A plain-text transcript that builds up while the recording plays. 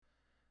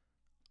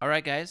All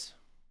right, guys.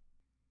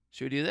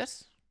 Should we do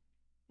this?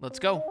 Let's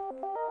go.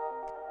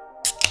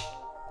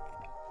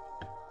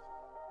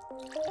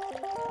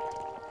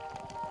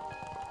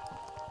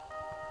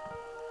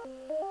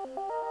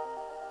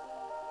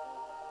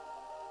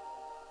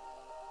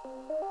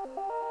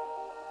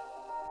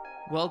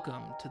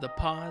 Welcome to the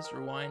Pause,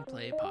 Rewind,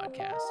 Play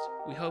podcast.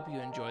 We hope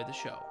you enjoy the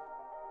show.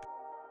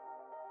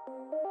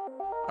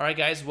 All right,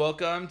 guys,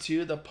 welcome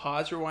to the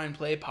Pause, Rewind,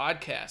 Play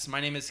podcast.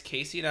 My name is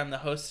Casey, and I'm the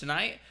host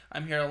tonight.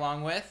 I'm here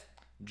along with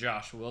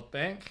Josh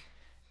Wiltbank.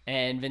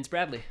 And Vince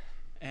Bradley.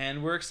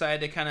 And we're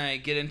excited to kind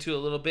of get into a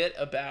little bit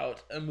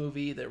about a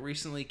movie that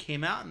recently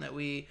came out and that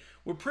we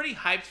were pretty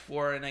hyped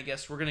for. And I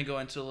guess we're going to go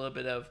into a little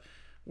bit of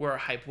where our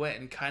hype went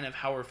and kind of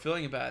how we're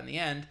feeling about it in the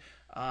end.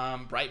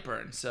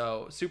 Brightburn.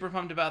 So super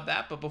pumped about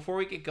that. But before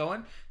we get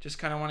going, just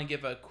kind of want to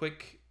give a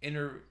quick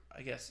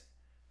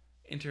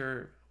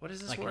what is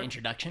this like word? An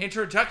introduction?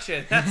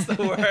 Introduction. That's the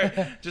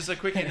word. Just a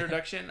quick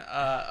introduction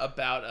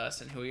about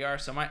us and who we are.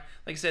 So like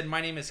I said,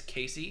 my name is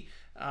Casey.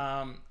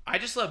 I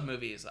just love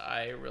movies.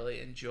 I really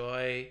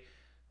enjoy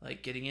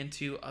like getting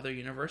into other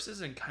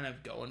universes and kind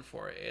of going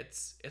for it.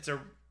 It's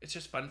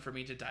just fun for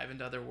me to dive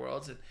into other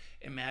worlds and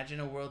imagine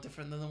a world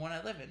different than the one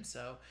I live in.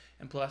 So,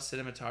 and plus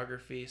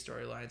cinematography,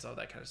 storylines, all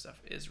that kind of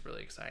stuff is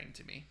really exciting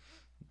to me.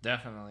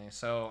 Definitely.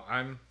 So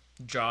I'm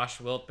Josh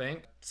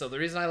Wiltbank. So the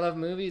reason I love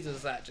movies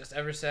is that just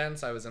ever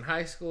since I was in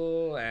high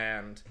school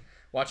and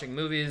watching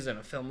movies in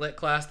a film lit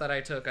class that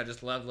I took, I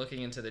just love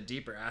looking into the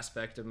deeper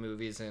aspect of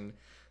movies and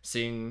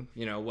seeing,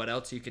 what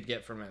else you could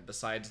get from it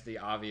besides the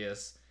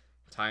obvious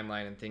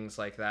timeline and things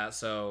like that.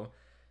 So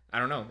I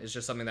don't know. It's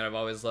just something that I've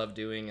always loved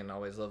doing and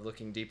always loved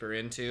looking deeper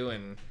into.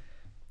 And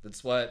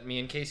that's what me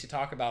and Casey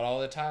talk about all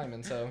the time.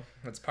 And so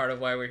that's part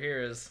of why we're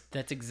here is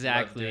that's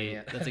exactly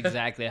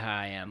how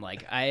I am.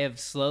 Like, I have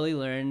slowly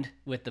learned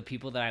with the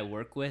people that I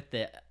work with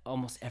that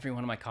almost every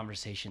one of my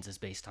conversations is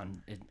based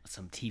on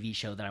some TV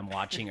show that I'm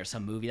watching or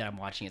some movie that I'm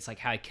watching. It's like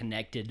how I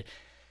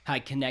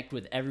connect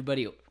with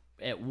everybody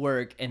at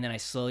work, and then I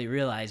slowly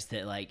realized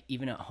that, like,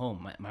 even at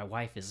home, my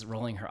wife is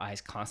rolling her eyes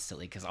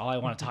constantly because all I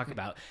want to talk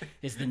about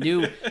is the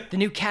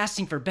new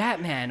casting for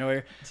Batman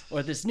or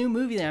this new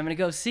movie that I'm gonna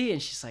go see, and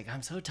she's like,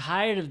 I'm so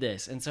tired of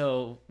this. And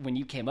so when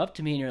you came up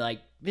to me and you're like,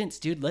 Vince,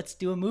 dude, let's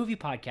do a movie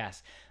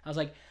podcast, I was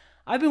like,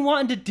 I've been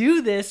wanting to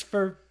do this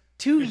for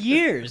 2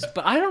 years,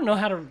 but I don't know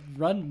how to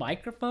run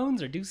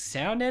microphones or do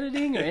sound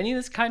editing or any of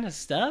this kind of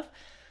stuff.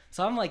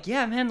 So I'm like,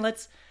 yeah, man,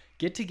 let's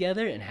get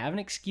together and have an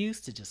excuse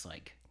to just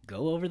like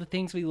go over the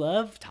things we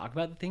love, talk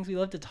about the things we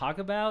love to talk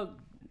about.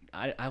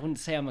 I wouldn't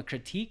say I'm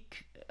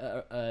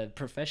a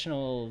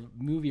professional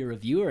movie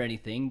reviewer or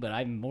anything, but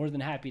I'm more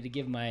than happy to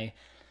give my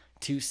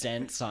 2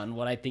 cents on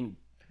what I think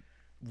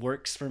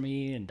works for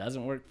me and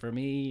doesn't work for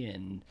me.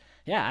 And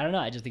yeah, I don't know.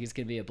 I just think it's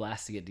going to be a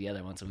blast to get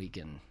together once a week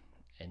and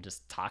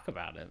just talk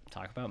about it,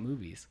 talk about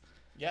movies.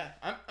 Yeah,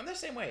 I'm the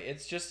same way.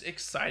 It's just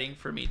exciting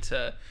for me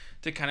to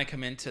kind of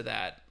come into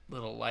that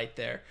little light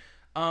there.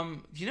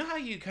 You know how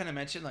you kind of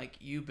mentioned like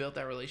you built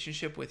that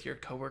relationship with your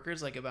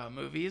coworkers like about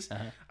movies?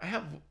 Uh-huh.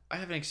 I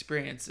have an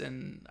experience,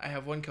 and I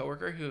have one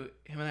coworker him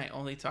and I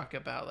only talk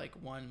about like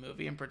one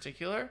movie in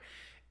particular,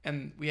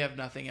 and we have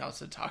nothing else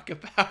to talk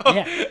about.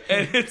 Yeah.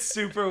 And it's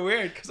super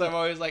weird because I'm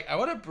always like, I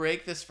want to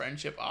break this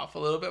friendship off a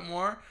little bit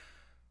more,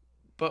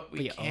 but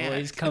we can't.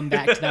 Always come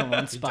back to that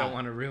one spot. You don't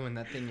want to ruin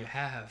that thing you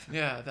have.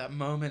 Yeah, that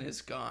moment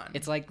is gone.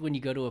 It's like when you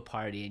go to a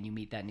party and you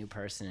meet that new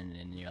person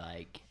and you're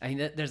like, I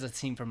mean, there's a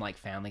scene from like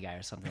Family Guy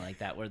or something like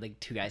that where like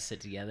 2 guys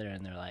sit together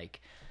and they're like,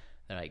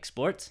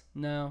 sports?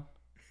 No.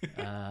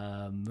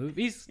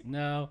 Movies?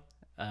 No.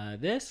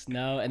 This?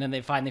 No. And then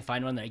they finally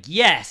find one. They're like,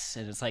 yes.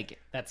 And it's like,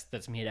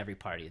 that's me at every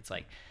party. It's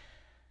like,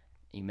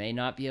 you may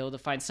not be able to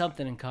find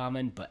something in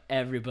common, but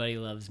everybody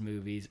loves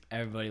movies.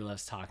 Everybody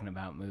loves talking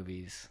about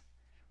movies.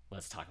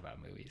 Let's talk about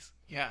movies.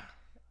 Yeah.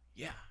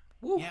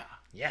 Woo. Yeah.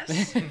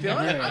 Yes. I'm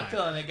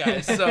feeling it,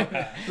 guys. So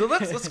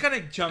let's kind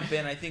of jump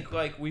in. I think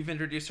like we've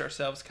introduced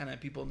ourselves, kind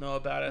of people know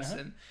about us,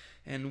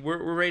 and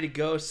we're ready to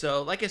go.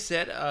 So like I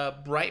said,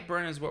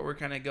 Brightburn is what we're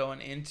kind of going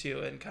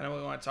into and kind of what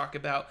we want to talk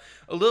about.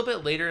 A little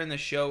bit later in the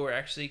show, we're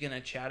actually going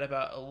to chat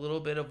about a little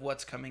bit of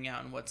what's coming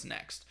out and what's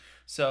next.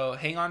 So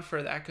hang on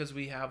for that because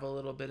we have a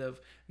little bit of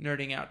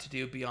nerding out to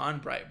do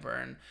beyond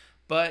Brightburn.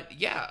 But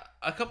yeah,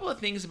 a couple of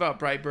things about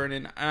Brightburn,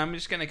 and I'm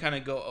just going to kind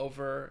of go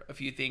over a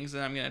few things,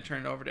 and I'm going to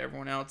turn it over to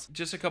everyone else.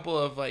 Just a couple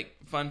of like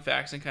fun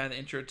facts and kind of the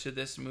intro to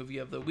this movie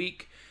of the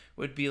week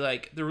would be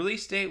like the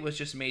release date was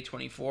just May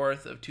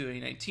 24th of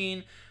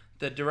 2019.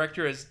 The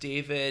director is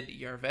David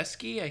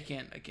Yarvosky. I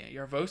can't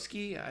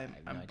Yarvosky.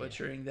 I'm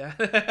butchering that.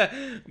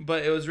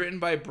 But it was written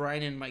by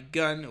Brian and Mike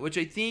Gunn, which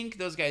I think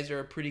those guys are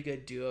a pretty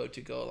good duo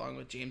to go along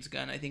with James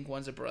Gunn. I think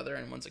one's a brother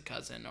and one's a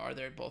cousin, or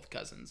they're both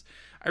cousins.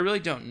 I really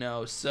don't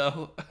know.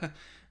 So,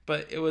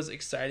 but it was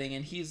exciting,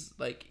 and he's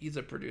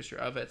a producer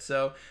of it.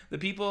 So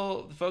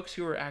the folks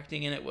who were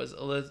acting in it was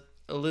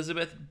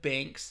Elizabeth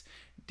Banks,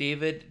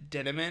 David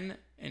Denneman,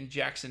 and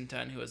Jackson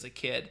Dunn, who was a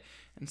kid.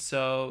 And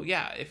so,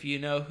 yeah, if you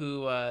know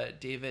who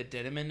David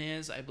Ditterman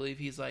is, I believe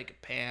he's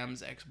like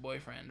Pam's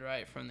ex-boyfriend,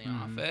 right, from The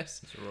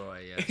Office. It's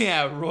Roy, yes.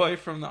 Yeah, Roy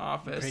from The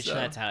Office. I'm pretty sure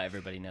that's how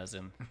everybody knows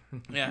him.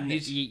 Yeah,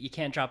 you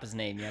can't drop his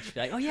name. You have to be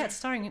like, oh yeah, it's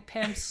starring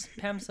Pam's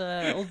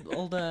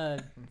old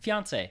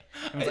fiance.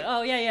 I was like,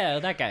 oh yeah,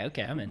 that guy.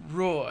 Okay, I'm in.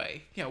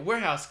 Roy, yeah,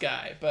 warehouse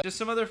guy. But just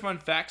some other fun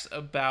facts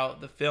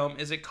about the film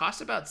is it cost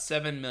about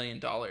 $7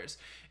 million.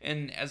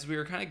 And as we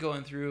were kind of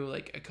going through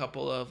like a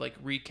couple of like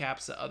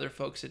recaps that other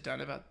folks had done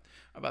about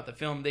the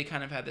film, they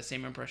kind of had the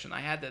same impression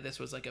I had, that this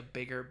was like a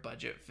bigger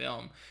budget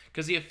film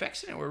because the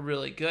effects in it were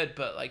really good.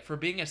 But like for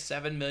being a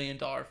 $7 million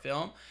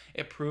film,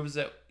 it proves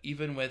that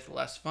even with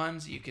less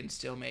funds, you can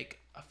still make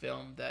a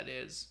film that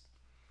is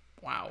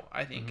wow,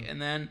 I think.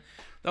 And then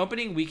the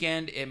opening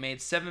weekend, it made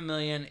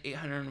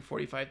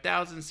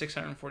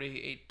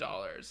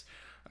 $7,845,648.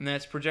 And then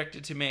it's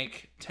projected to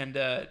make 10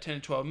 to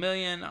 12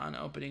 million on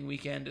opening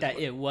weekend.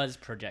 It was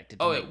projected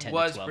to make 10 to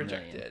 12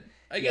 projected. million.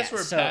 I guess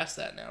we're past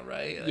that now,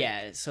 right? Like,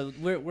 yeah, so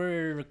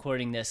we're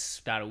recording this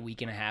about a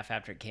week and a half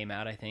after it came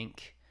out, I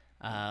think.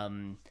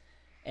 And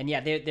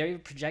yeah, they're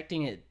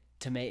projecting it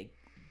to make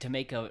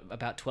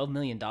about $12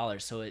 million.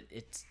 So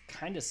it's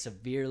kind of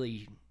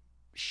severely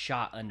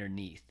shot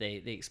underneath.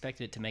 They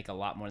expected it to make a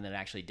lot more than it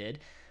actually did.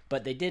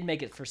 But they did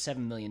make it for $7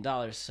 million,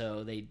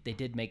 so they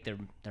did make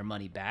their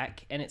money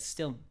back, and it's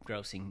still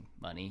grossing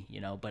money,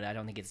 but I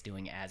don't think it's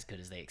doing as good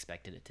as they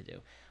expected it to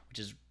do, which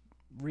is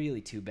really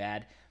too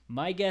bad.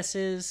 My guess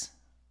is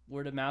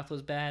word of mouth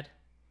was bad.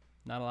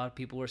 Not a lot of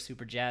people were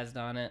super jazzed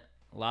on it.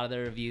 A lot of the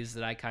reviews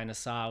that I kind of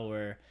saw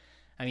were,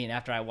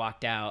 after I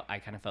walked out, I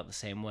kind of felt the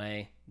same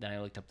way. Then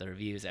I looked up the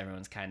reviews.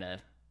 Everyone's kind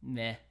of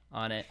meh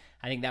on it.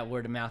 I think that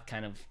word of mouth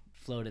kind of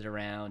floated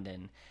around,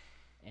 and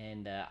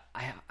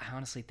I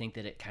honestly think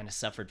that it kind of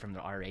suffered from the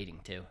R rating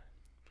too.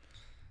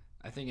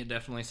 I think it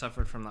definitely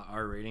suffered from the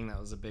R rating. That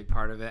was a big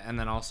part of it. And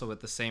then also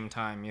at the same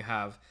time, you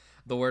have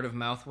the word of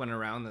mouth went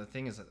around. The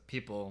thing is that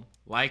people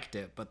liked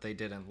it, but they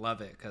didn't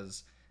love it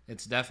because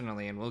it's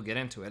definitely, and we'll get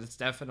into it, it's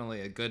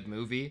definitely a good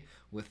movie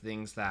with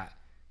things that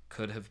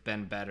could have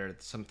been better.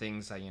 Some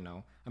things that,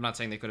 I'm not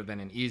saying they could have been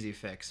an easy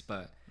fix,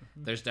 but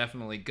there's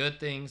definitely good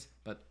things,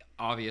 but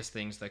obvious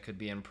things that could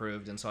be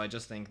improved. And so I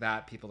just think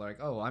that people are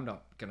like, oh, I'm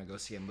not gonna go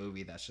see a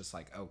movie that's just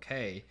like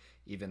okay,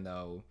 even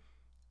though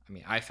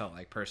I felt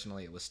like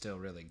personally it was still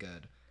really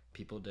good.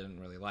 People didn't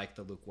really like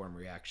the lukewarm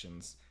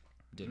reactions,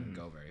 didn't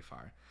go very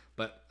far,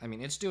 but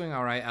it's doing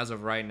all right as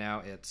of right now.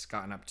 It's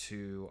gotten up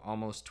to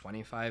almost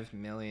 25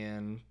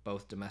 million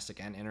both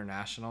domestic and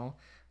international,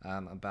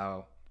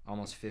 about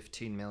almost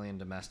 15 million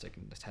domestic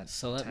and 10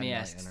 so let me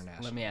ask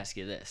international. Let me ask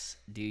you this: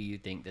 do you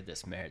think that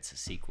this merits a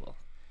sequel?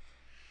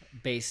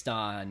 Based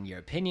on your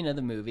opinion of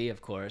the movie, of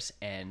course,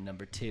 and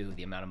number two,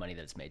 the amount of money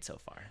that it's made so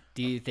far.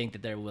 Do you think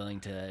that they're willing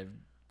to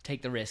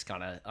take the risk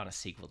on a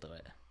sequel to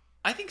it?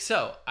 I think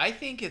so. I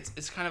think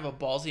it's kind of a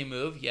ballsy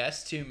move,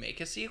 yes, to make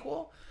a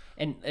sequel.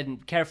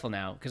 And careful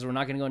now, because we're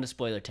not going to go into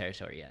spoiler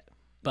territory yet,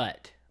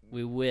 but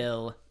we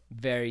will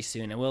very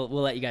soon, and we'll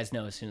let you guys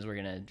know as soon as we're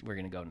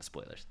gonna go into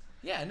spoilers.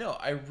 Yeah, no,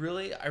 I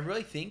really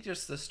think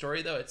just the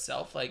story though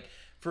itself, like.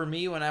 For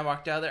me, when I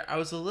walked out of there, I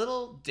was a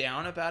little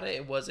down about it.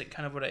 It wasn't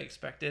kind of what I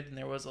expected, and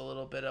there was a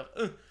little bit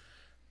of,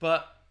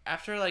 but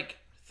after like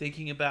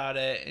thinking about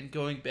it and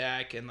going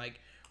back and like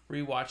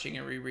rewatching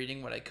and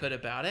rereading what I could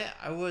about it,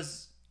 I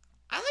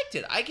liked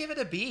it. I give it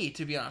a B,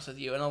 to be honest with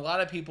you. And a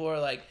lot of people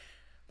are like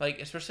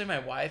especially my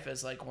wife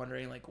is like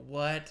wondering like,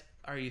 what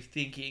are you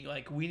thinking?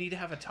 Like, we need to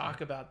have a talk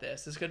about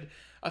this. This could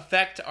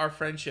affect our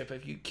friendship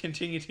if you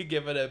continue to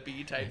give it a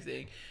B type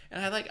thing.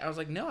 And I was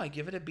like, no, I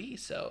give it a B.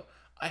 So.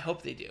 I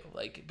hope they do.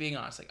 Like, being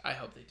honest, like, I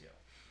hope they do.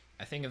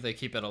 I think if they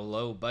keep it a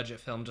low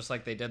budget film, just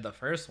like they did the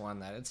first one,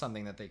 that it's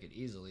something that they could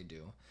easily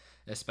do,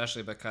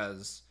 especially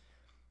because,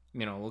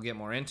 we'll get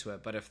more into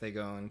it, but if they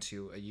go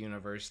into a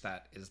universe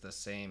that is the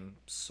same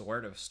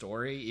sort of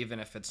story, even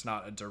if it's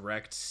not a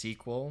direct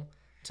sequel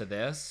to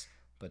this,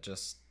 but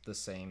just the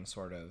same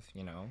sort of,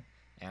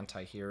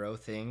 anti-hero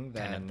thing,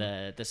 then kind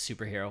of the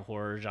superhero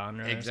horror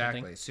genre.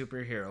 Exactly.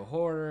 Superhero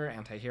horror,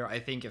 anti-hero. I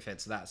think if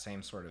it's that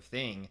same sort of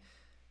thing,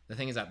 the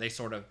thing is that this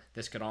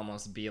could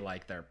almost be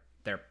like their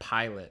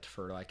pilot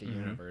for like a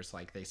universe.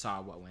 Like they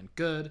saw what went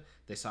good,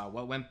 they saw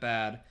what went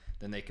bad,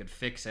 then they could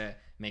fix it,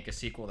 make a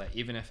sequel that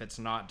even if it's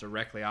not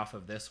directly off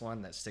of this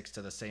one that sticks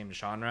to the same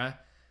genre,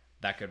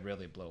 that could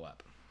really blow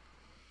up.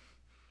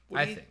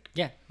 I think.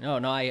 Yeah. No,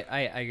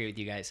 I agree with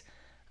you guys.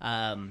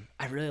 I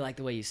really like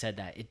the way you said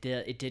that.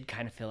 It did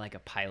kind of feel like a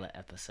pilot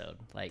episode.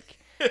 Like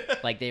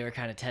like they were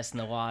kind of testing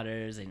the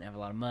waters, they didn't have a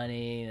lot of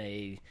money,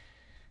 they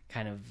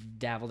kind of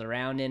dabbled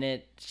around in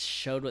it,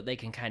 showed what they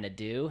can kind of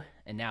do,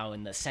 and now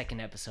in the second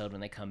episode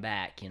when they come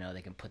back,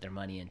 they can put their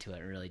money into it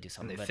and really do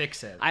something. And they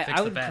fix it.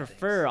 I would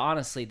prefer,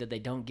 honestly, that they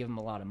don't give them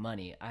a lot of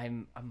money.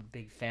 I'm a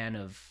big fan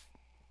of,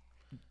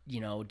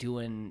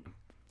 doing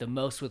the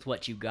most with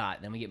what you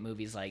got. Then we get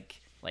movies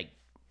like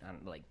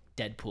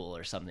Deadpool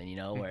or something,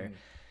 where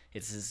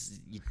it's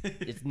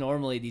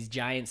normally these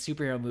giant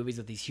superhero movies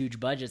with these huge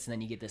budgets, and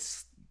then you get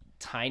this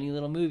tiny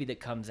little movie that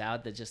comes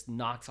out that just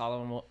knocks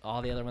all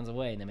the other ones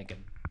away, and they make a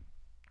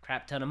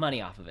crap ton of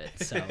money off of it.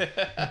 So,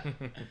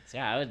 so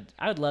yeah,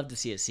 I would love to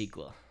see a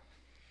sequel.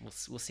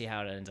 We'll see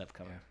how it ends up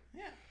coming.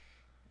 Yeah.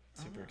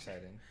 Super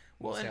exciting.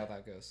 We'll see how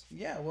that goes.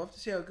 Yeah, we'll have to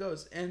see how it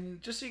goes.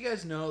 And just so you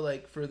guys know,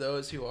 like, for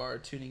those who are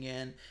tuning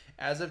in,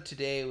 as of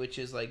today, which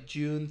is like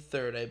June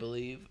 3rd, I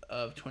believe,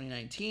 of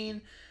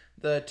 2019,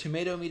 the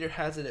tomato meter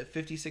has it at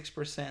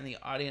 56%, and the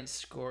audience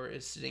score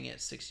is sitting at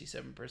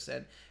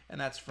 67%,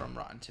 and that's from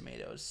Rotten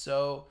Tomatoes.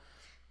 So,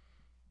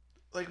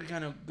 like, we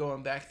kind of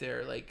going back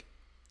there, like,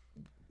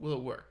 will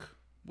it work?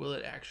 Will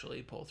it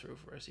actually pull through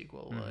for a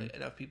sequel? Will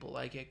enough people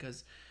like it?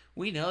 Because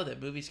we know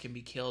that movies can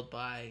be killed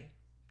by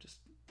just...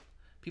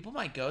 People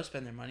might go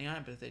spend their money on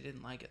it, but if they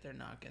didn't like it, they're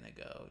not going to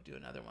go do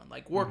another one.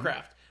 Like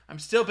Warcraft. I'm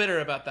still bitter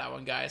about that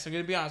one, guys. I'm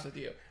going to be honest with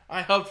you.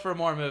 I hoped for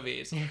more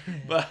movies.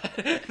 But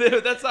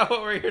that's not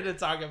what we're here to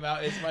talk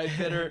about. It's my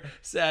bitter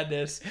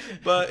sadness.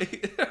 But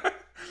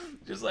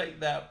just like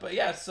that. But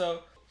yeah,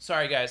 so...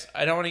 Sorry, guys.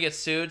 I don't want to get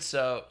sued,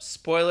 so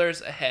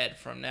spoilers ahead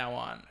from now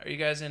on. Are you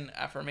guys in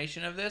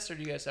affirmation of this, or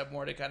do you guys have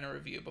more to kind of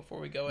review before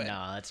we go in?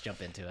 No, let's jump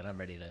into it. I'm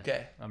ready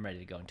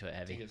to go into it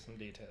heavy. To give some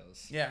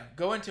details. Yeah,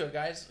 go into it,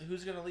 guys.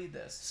 Who's going to lead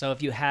this? So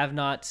if you have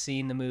not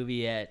seen the movie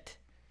yet,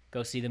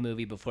 go see the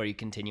movie before you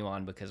continue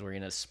on, because we're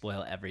going to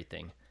spoil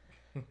everything.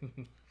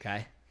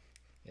 Okay?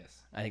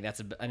 Yes. I think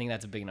that's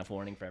a big enough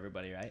warning for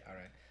everybody, right? All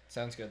right.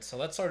 Sounds good. So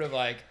let's sort of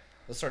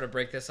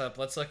break this up.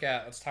 Let's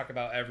talk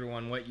about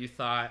everyone, what you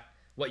thought,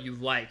 what you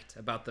liked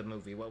about the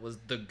movie, what was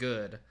the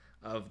good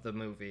of the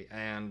movie.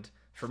 And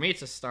for me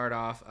to start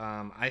off,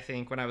 I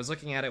think when I was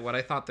looking at it, what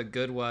I thought the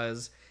good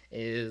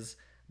is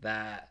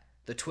that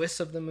the twists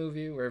of the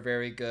movie were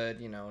very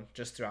good,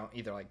 just throughout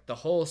either like the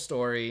whole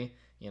story,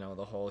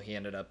 he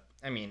ended up,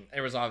 I mean, it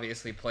was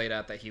obviously played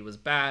out that he was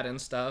bad and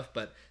stuff,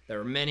 but there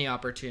were many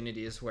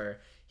opportunities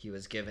where he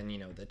was given,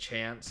 the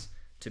chance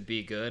to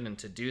be good and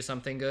to do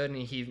something good. And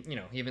he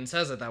even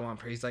says at that one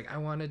point, he's like, I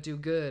want to do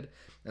good.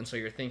 And so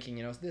you're thinking,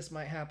 this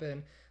might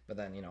happen. But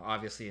then,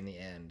 obviously in the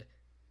end,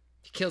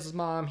 he kills his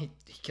mom. He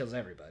kills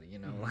everybody,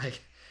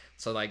 like,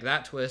 so like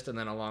that twist. And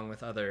then along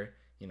with other,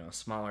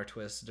 smaller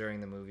twists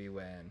during the movie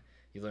when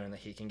you learn that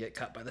he can get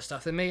cut by the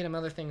stuff that made him,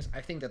 other things.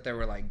 I think that there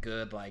were like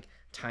good, like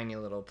tiny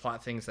little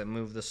plot things that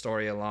move the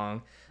story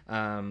along.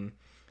 A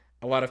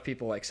lot of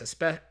people like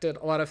suspected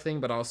a lot of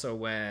things, but also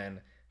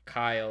when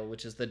Kyle,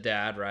 which is the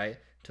dad, right,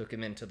 took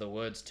him into the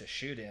woods to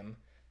shoot him,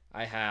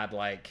 I had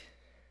like,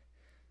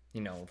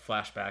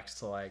 flashbacks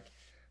to like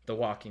The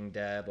Walking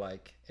Dead.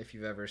 Like if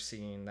you've ever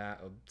seen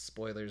that,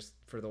 spoilers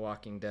for The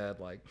Walking Dead,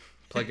 like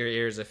plug your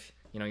ears if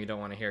you don't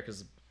want to hear,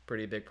 because it's a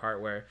pretty big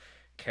part where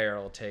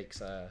Carol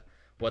takes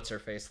what's her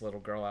face little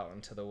girl out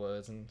into the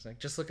woods and it's like,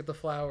 just look at the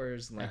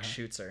flowers, and like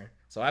shoots her.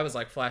 So I was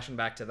like flashing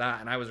back to that,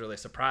 and I was really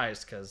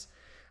surprised because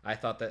I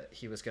thought that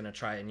he was going to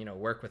try and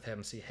work with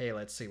him, see, hey,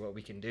 let's see what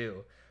we can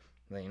do.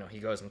 And then he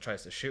goes and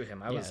tries to shoot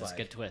him. I was like,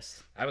 good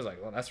twist. I was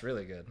like, well, that's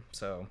really good.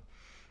 So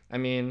I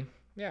mean,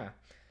 yeah.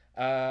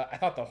 I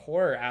thought the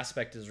horror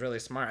aspect is really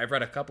smart. I've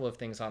read a couple of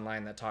things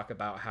online that talk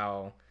about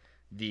how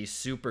the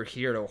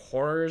superhero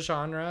horror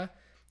genre,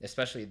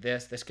 especially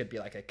this could be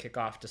like a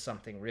kickoff to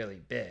something really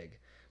big,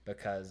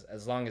 because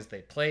as long as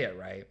they play it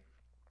right,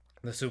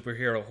 the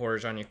superhero horror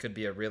genre could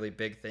be a really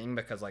big thing,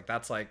 because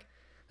that's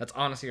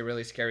honestly a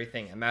really scary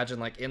thing. Imagine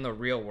like in the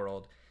real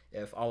world,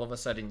 if all of a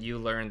sudden you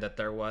learned that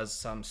there was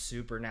some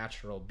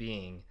supernatural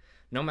being,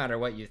 no matter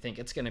what you think,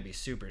 it's going to be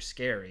super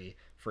scary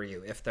for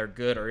you, if they're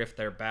good or if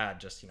they're bad,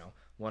 just,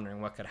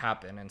 wondering what could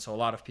happen. And so a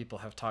lot of people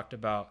have talked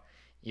about,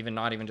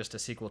 not even just a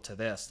sequel to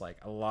this, like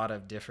a lot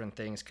of different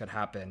things could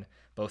happen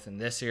both in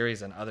this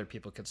series, and other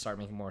people could start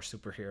making more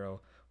superhero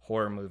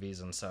horror movies.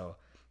 And so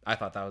I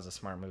thought that was a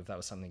smart move. That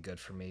was something good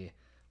for me.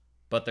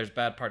 But there's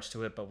bad parts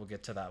to it, but we'll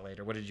get to that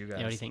later. What did you guys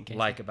what do you think, Casey?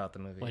 Like about the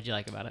movie? What did you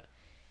like about it?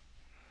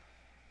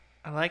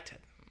 I liked it.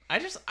 I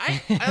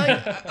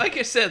like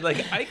I said,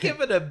 like I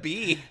give it a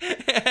B,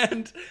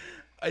 and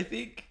I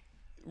think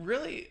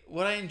really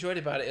what I enjoyed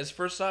about it is,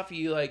 first off,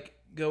 you like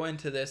go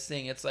into this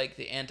thing, it's like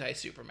the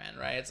anti-Superman,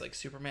 right? It's like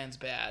Superman's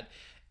bad,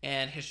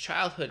 and his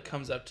childhood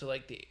comes up to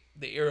like the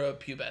era of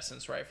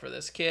pubescence, right, for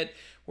this kid,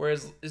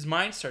 whereas his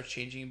mind starts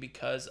changing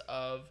because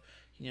of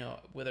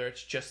whether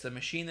it's just the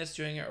machine that's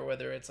doing it or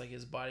whether it's like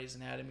his body's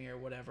anatomy or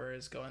whatever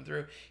is going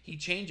through, he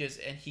changes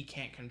and he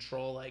can't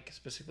control like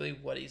specifically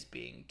what he's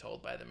being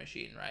told by the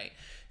machine, right?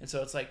 And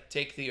so it's like,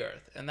 take the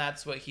earth, and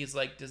that's what he's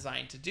like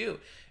designed to do.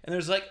 And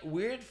there's like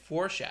weird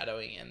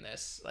foreshadowing in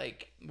this,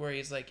 like where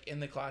he's like in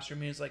the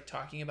classroom and he's like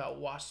talking about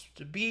wasps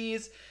to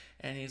bees,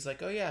 and he's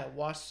like, oh yeah,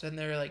 wasps send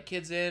their like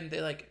kids in,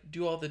 they like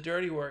do all the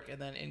dirty work,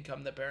 and then in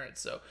come the parents.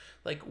 So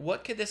like,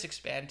 what could this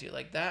expand to?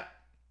 Like that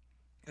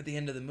at the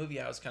end of the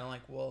movie, I was kind of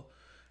like, well,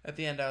 at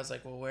the end, I was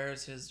like, well,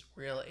 where's his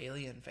real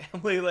alien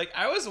family? Like,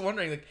 I was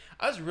wondering, like,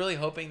 I was really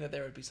hoping that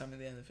there would be something at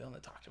the end of the film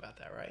that talked about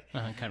that, right?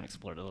 Kind of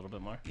explored it a little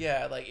bit more.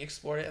 Yeah, like,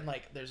 explored it, and,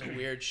 like, there's a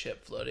weird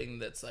ship floating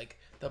that's, like,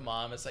 the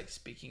mom is, like,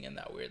 speaking in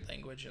that weird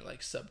language, and,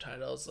 like,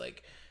 subtitles,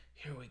 like,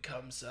 "Here we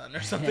come, son,"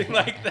 or something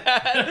like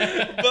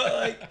that. But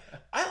like,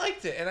 I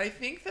liked it, and I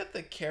think that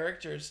the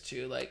characters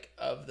too, like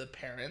of the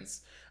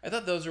parents, I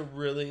thought those were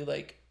really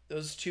like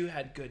those two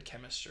had good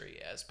chemistry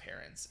as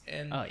parents.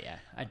 And Oh yeah,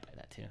 I'd buy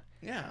that too.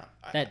 yeah,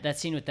 That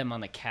scene with them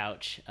on the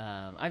couch.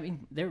 I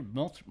mean, there were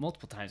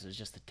multiple times it was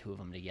just the two of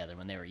them together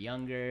when they were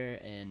younger,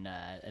 and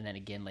then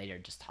again later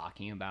just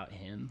talking about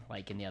him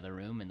like in the other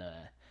room. And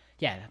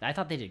yeah, I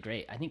thought they did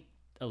great. I think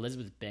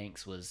Elizabeth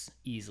Banks was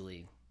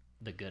easily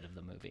the good of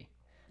the movie.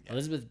 Yeah.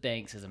 Elizabeth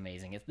Banks is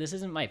amazing. This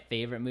isn't my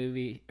favorite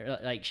movie,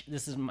 like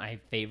this is my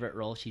favorite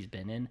role she's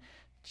been in.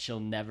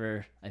 She'll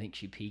never. I think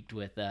she peaked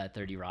with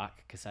 30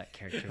 Rock because that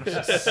character was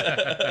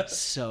just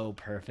so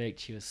perfect.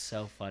 She was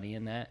so funny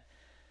in that.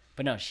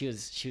 But no, she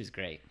was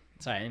great.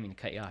 Sorry, I didn't mean to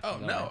cut you off. Oh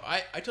no,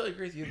 I totally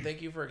agree with you.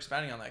 Thank you for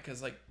expounding on that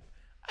because like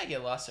I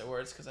get lost at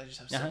words because I just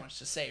have so much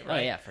to say. Right?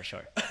 Oh yeah, for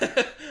sure.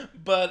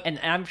 But and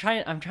I'm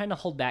trying to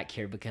hold back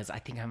here because I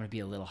think I'm gonna be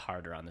a little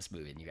harder on this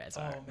movie than you guys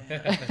are. Oh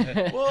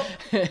man. Well,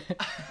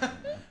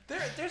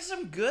 there's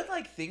some good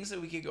like things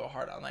that we could go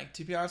hard on. Like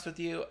to be honest with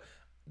you,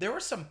 there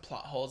were some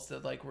plot holes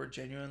that like were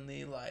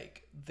genuinely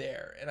like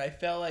there, and I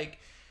felt like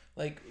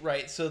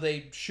right. So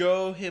they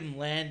show him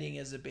landing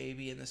as a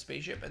baby in the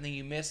spaceship, and then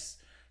you miss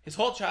his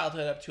whole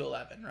childhood up to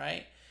 11,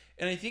 right?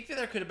 And I think that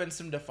there could have been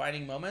some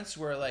defining moments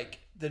where like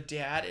the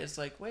dad is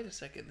like, wait a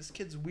second, this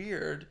kid's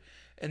weird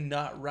and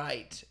not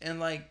right. And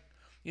like,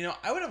 you know,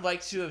 I would have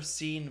liked to have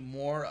seen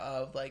more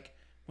of like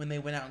when they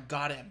went out and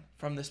got him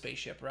from the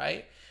spaceship,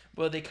 right?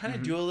 But they kind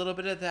of do a little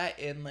bit of that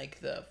in like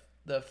the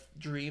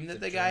dream that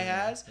the guy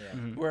has,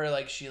 where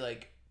like she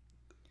like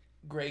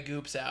gray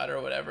goops out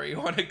or whatever you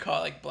want to call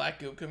it, like black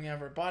goop coming out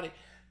of her body.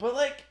 But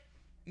like,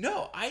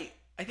 no, I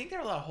think there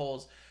are a lot of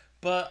holes.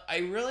 But I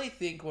really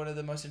think one of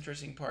the most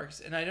interesting parts,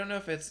 and I don't know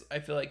if I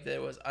feel like that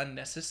it was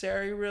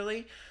unnecessary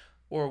really,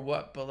 or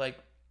what, but like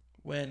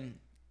when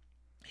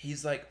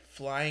he's like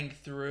flying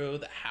through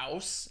the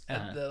house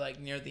at the like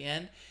near the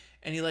end,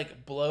 and he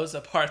like blows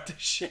apart the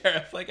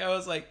sheriff. Like I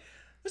was like,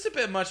 this is a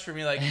bit much for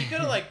me. Like he could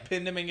have like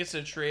pinned him against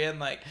a tree and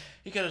like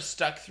he could have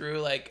stuck through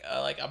like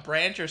a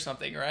branch or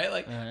something, right?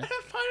 Like I'm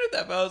fine with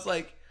that, but I was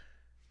like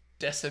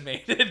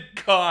decimated,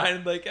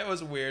 gone. Like that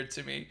was weird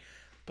to me.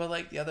 But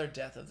like the other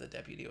death of the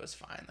deputy was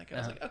fine. Like I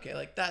was like, okay,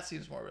 like that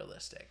seems more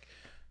realistic.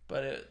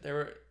 But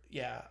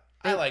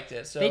I liked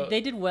it. So they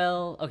did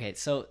well. Okay,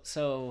 so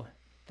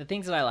the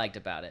things that I liked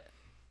about it.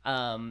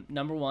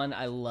 Number one,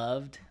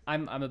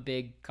 I'm a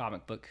big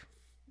comic book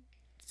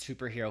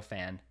superhero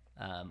fan.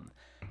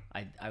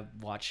 I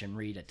watch and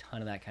read a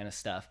ton of that kind of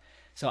stuff.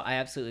 So I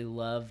absolutely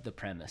love the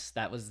premise.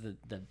 That was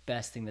the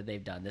best thing that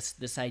they've done.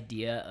 This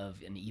idea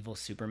of an evil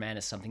Superman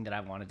is something that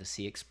I wanted to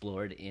see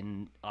explored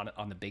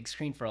on the big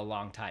screen for a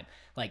long time.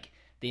 Like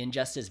the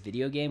Injustice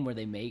video game where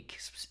they make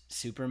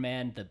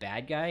Superman the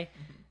bad guy.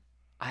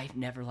 I've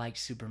never liked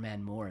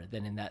Superman more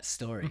than in that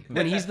story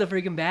when he's the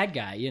freaking bad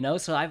guy, you know?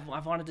 So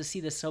I've wanted to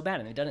see this so bad.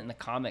 And they've done it in the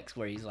comics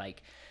where he's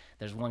like,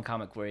 there's one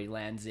comic where he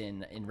lands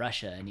in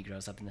Russia and he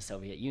grows up in the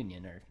Soviet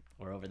Union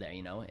or over there,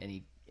 you know,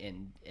 and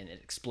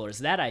it explores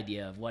that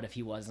idea of what if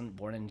he wasn't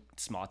born in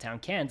small town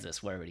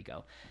Kansas, where would he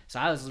go? So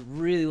I was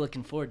really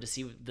looking forward to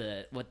see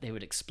what they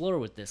would explore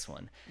with this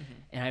one.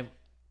 And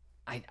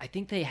I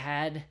think they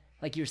had,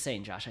 like you were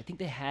saying, Josh, I think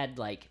they had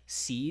like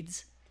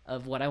seeds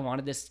of what I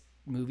wanted this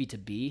movie to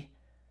be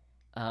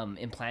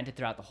implanted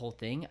throughout the whole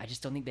thing. I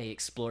just don't think they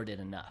explored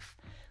it enough.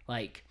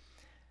 Like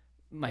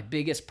my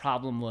biggest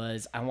problem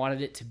was I wanted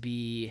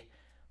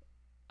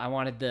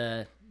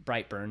the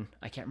Brightburn.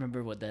 I can't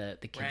remember what the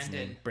kid's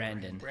name.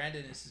 Brandon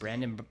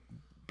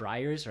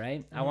Briars,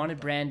 right? I wanted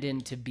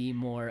Brandon to be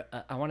more.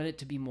 I wanted it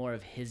to be more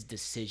of his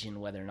decision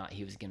whether or not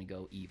he was going to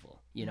go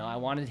evil. You know, I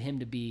wanted him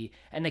to be,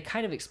 and they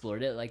kind of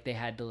explored it. Like they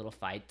had the little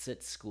fights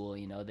at school,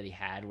 you know, that he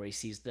had where he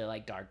sees the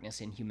like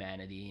darkness in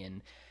humanity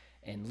and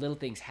little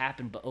things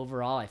happen. But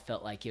overall, I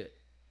felt like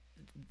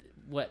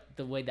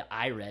the way that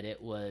I read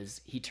it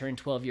was he turned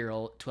 12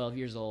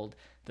 years old.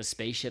 The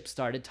spaceship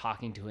started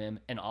talking to him,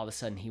 and all of a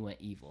sudden he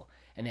went evil.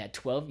 And they had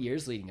 12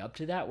 years leading up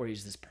to that where he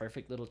was this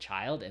perfect little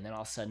child, and then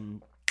all of a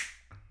sudden,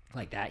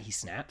 like that, he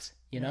snaps,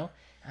 you know?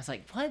 I was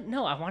like, what?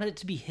 No, I wanted it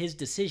to be his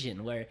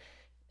decision where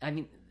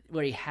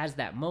he has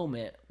that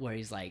moment where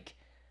he's like,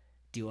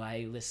 do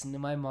I listen to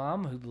my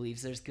mom who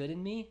believes there's good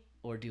in me,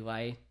 or do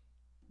I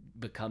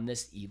become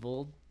this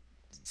evil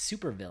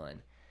supervillain?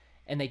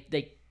 And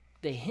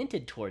they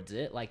hinted towards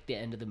it, like the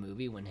end of the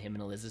movie when him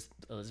and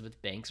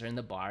Elizabeth Banks are in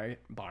the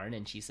barn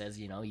and she says,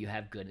 you know, you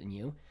have good in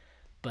you.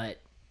 But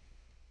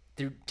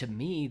to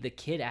me, the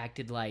kid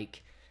acted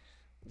like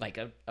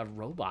a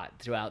robot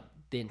throughout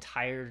the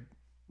entire,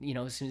 you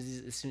know, as soon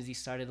as he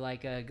started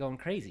like going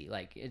crazy.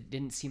 Like it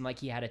didn't seem like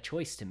he had a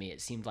choice to me. It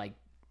seemed like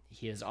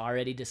he has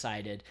already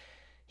decided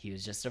he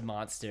was just a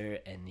monster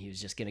and he was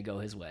just gonna go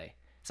his way.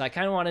 So I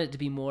kind of wanted it to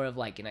be more of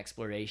like an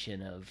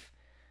exploration of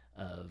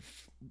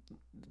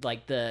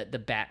like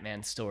the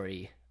Batman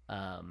story,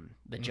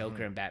 the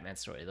Joker and Batman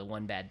story, the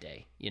One Bad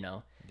Day, you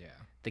know? Yeah.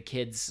 the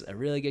kid's a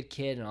really good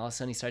kid, and all of a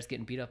sudden he starts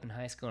getting beat up in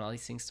high school, and all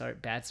these things start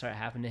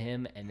happening to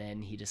him, and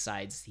then he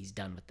decides he's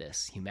done with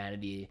this.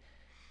 Humanity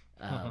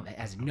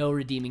has no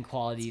redeeming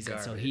qualities,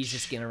 and so he's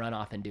just gonna run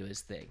off and do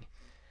his thing.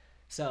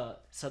 So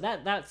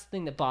that's the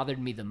thing that bothered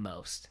me the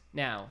most.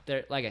 Now,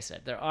 like I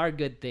said, there are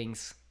good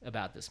things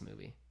about this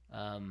movie.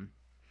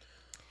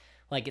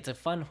 Like, it's a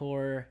fun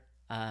horror.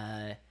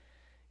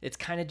 It's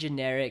kind of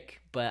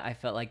generic, but I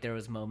felt like there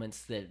was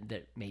moments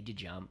that made you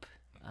jump.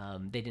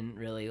 They didn't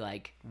really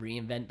like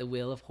reinvent the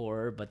wheel of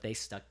horror, but they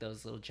stuck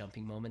those little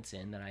jumping moments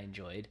in that I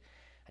enjoyed.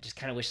 I just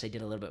kind of wish they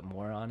did a little bit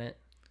more on it.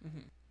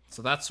 Mm-hmm.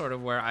 So that's sort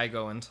of where I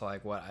go into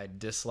like what I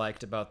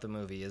disliked about the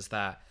movie is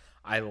that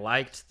I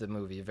liked the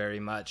movie very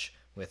much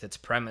with its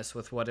premise,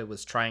 with what it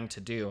was trying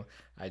to do.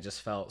 I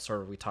just felt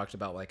sort of, we talked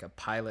about like a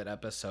pilot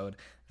episode,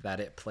 that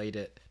it played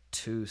it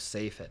too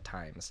safe at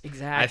times.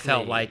 Exactly.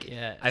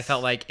 I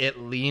felt like it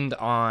leaned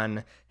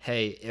on,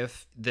 hey,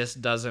 if this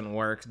doesn't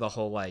work, the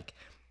whole like,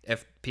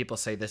 if people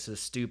say this is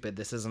stupid,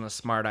 this isn't a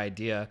smart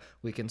idea,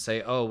 we can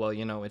say, oh, well,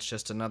 it's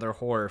just another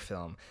horror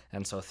film.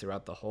 And so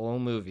throughout the whole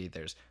movie,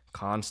 there's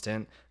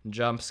constant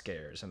jump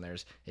scares and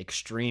there's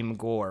extreme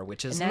gore,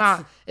 which is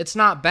it's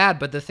not bad,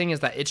 but the thing is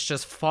that it's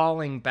just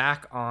falling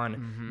back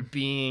on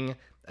being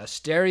a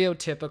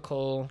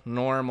stereotypical,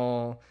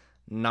 normal,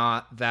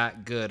 not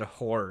that good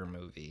horror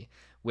movie,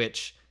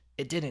 which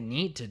it didn't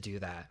need to do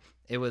that.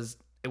 It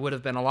would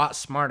have been a lot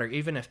smarter,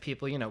 even if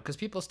people, because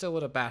people still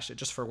would have bashed it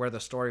just for where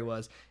the story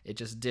was. It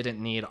just didn't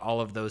need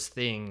all of those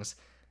things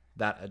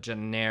that a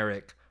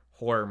generic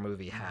horror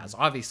movie has.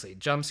 Obviously,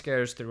 jump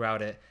scares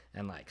throughout it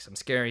and like some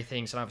scary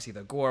things, and obviously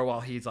the gore while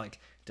he's like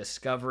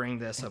discovering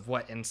this of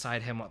what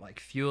inside him, what like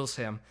fuels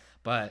him.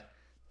 But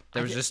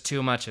there was just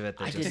too much of it.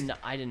 I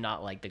did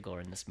not like the gore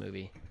in this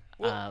movie.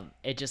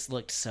 It just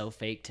looked so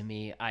fake to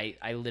me.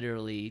 I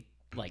literally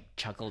like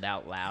chuckled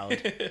out loud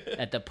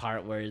at the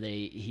part where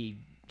he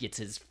gets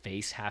his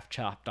face half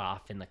chopped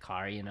off in the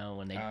car,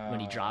 when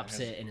he drops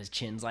it and his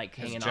chin's like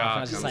hanging off.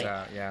 I was just like,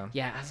 I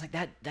was like,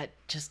 that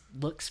just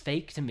looks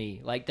fake to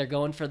me. Like they're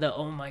going for the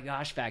oh my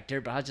gosh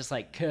factor, but I was just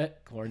like,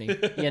 corny,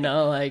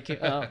 like,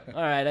 oh,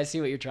 all right, I see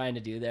what you're trying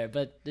to do there,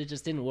 but it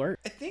just didn't work.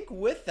 I think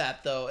with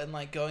that though, and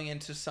like going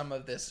into some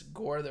of this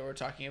gore that we're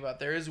talking about,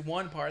 there is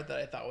one part that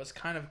I thought was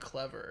kind of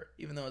clever,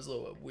 even though it was a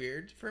little bit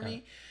weird for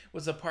me,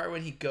 was the part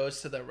when he goes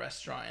to the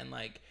restaurant and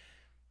like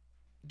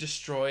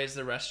destroys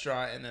the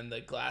restaurant and then the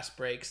glass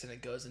breaks and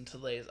it goes into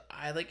Lay's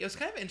eye. Like it was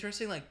kind of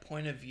interesting, like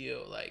point of view.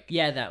 Like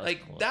that was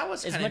like cool. That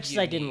was as kind much of as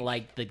I didn't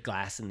like the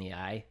glass in the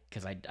eye,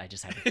 because I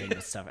just have a thing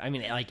with stuff. I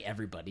mean, like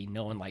everybody,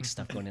 no one likes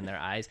stuff going in their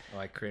eyes. Oh,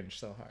 I cringed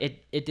so hard.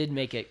 It did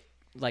make it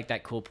like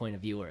that cool point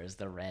of view where it was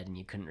the red and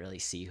you couldn't really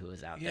see who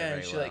was out there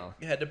very she well.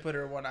 like had to put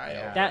her one eye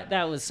over.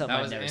 That was something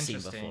I've never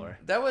seen before.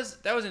 That was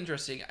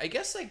interesting. I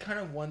guess like kind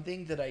of one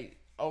thing that I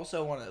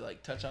also want to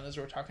like touch on as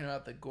we're talking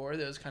about the gore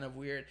that was kind of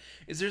weird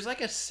is there's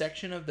like a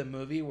section of the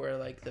movie where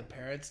like the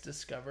parents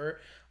discover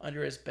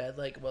under his bed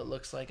like what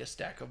looks like a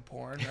stack of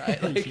porn,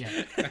 right? Like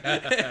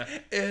and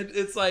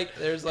it's like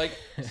there's like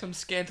some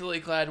scantily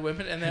clad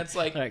women and that's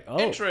like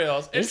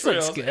entrails. This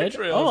looks good.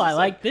 Oh, I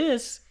like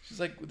this. She's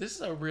like, this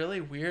is a really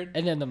weird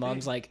and then the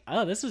mom's like,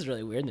 oh, this is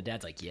really weird, and the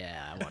dad's like,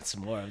 yeah, I want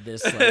some more of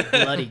this like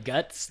bloody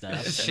gut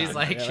stuff. She's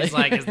like,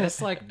 is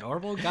this like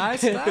normal guy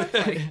stuff?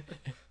 Like,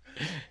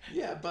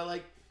 yeah, but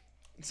like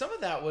some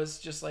of that was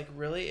just like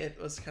really, it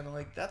was kind of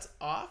like that's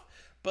off.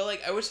 But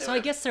like I wish. So I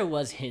guess there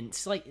was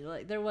hints, like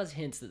there was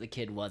hints that the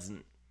kid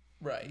wasn't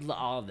right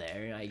all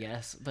there, I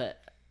guess.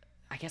 But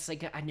I guess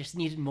like I just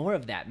needed more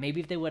of that.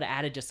 Maybe if they would have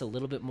added just a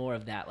little bit more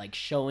of that, like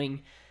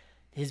showing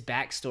his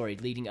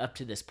backstory leading up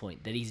to this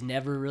point, that he's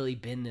never really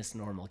been this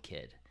normal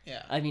kid.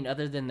 Yeah. I mean,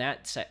 other than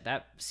that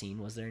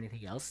scene, was there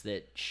anything else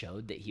that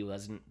showed that he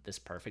wasn't this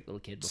perfect little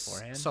kid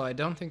beforehand? So I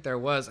don't think there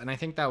was, and I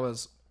think that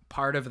was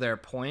part of their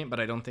point, but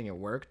I don't think it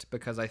worked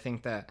because I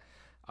think that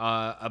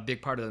a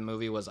big part of the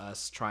movie was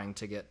us trying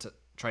to get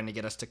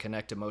us to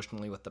connect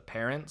emotionally with the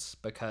parents,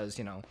 because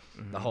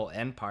the whole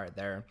end part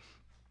there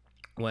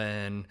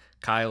when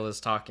Kyle is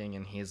talking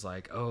and he's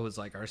like, oh, it's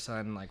like our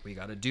son, like we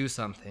got to do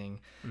something,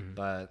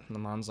 but the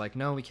mom's like,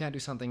 no, we can't do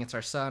something, it's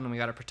our son and we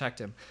got to protect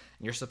him,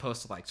 and you're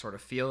supposed to like sort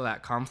of feel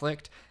that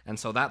conflict, and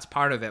so that's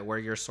part of it where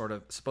you're sort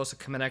of supposed to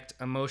connect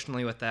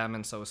emotionally with them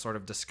and so sort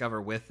of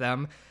discover with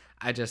them.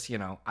 I just,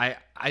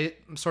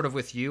 I'm sort of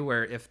with you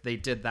where if they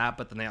did that,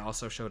 but then they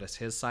also showed us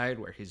his side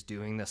where he's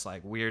doing this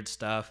like weird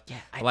stuff,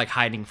 like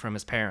hiding from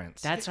his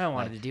parents. That's what I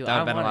wanted to do. That would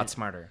have been a lot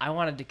smarter. I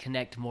wanted to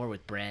connect more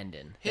with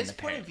Brandon. His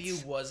point of view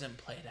wasn't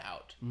played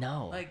out.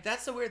 No. Like,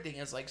 that's the weird thing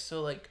is like,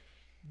 so like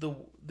the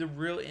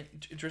real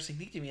interesting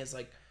thing to me is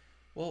like,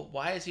 well,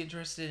 why is he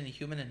interested in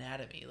human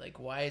anatomy? Like,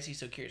 why is he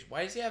so curious?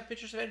 Why does he have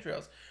pictures of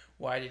entrails?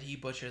 Why did he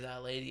butcher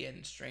that lady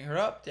and string her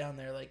up down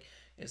there? Like,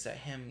 is that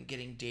him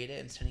getting data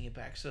and sending it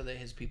back so that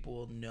his people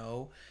will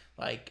know,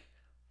 like,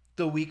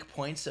 the weak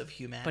points of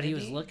humanity? But he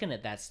was looking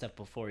at that stuff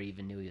before he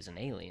even knew he was an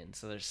alien.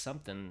 So there's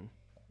something.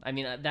 I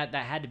mean, that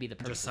had to be the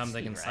purpose. Just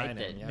something inside him.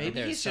 That yeah.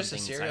 Maybe he's just a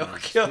something serial inside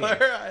him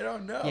killer. I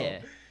don't know. Yeah.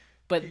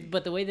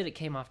 But the way that it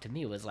came off to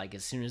me was like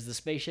as soon as the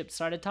spaceship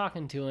started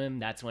talking to him,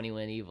 that's when he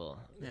went evil.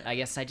 Yeah. I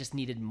guess I just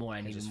needed more.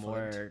 I needed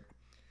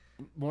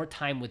more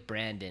time with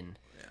Brandon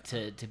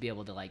to be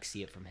able to like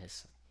see it from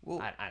his. Well,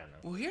 I don't know.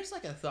 Well, here's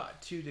like a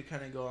thought too to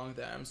kind of go along with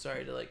that. I'm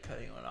sorry to like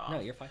cut you off. No,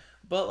 you're fine.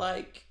 But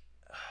like,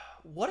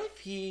 what if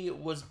he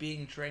was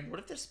being trained? What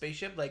if the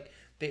spaceship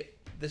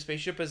the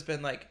spaceship has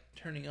been like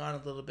turning on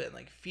a little bit and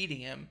like feeding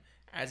him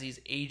as he's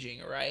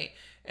aging, right?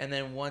 And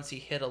then once he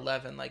hit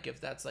 11, like if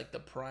that's like the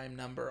prime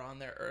number on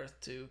their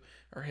Earth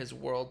or his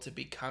world to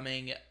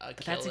becoming a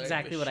killer That's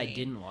exactly machine. what I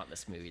didn't want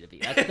this movie to be.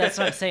 That's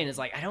what I'm saying. Is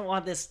like I don't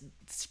want this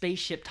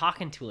spaceship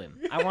talking to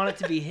him. I want it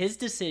to be his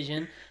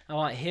decision. I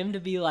want him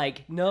to be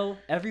like, no,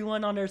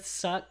 everyone on Earth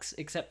sucks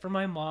except for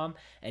my mom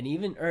and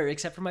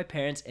except for my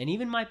parents, and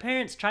even my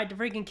parents tried to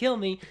freaking kill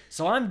me,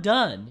 so I'm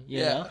done. You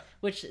know,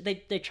 which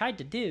they tried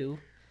to do.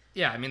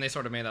 Yeah, I mean, they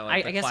sort of made that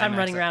like. I guess I'm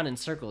running around in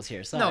circles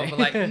here. Sorry.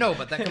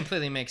 But that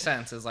completely makes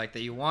sense. Is like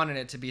that you wanted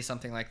it to be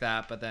something like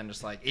that, but then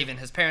just like even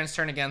his parents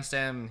turn against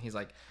him. He's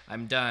like,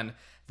 I'm done.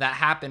 That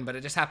happened, but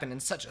it just happened in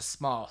such a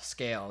small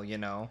scale, you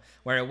know,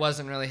 where it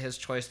wasn't really his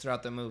choice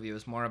throughout the movie. It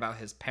was more about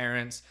his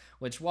parents,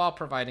 which while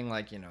providing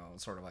like, you know,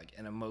 sort of like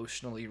an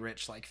emotionally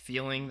rich like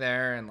feeling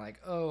there and like,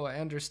 oh, I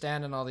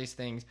understand and all these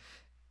things.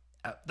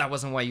 That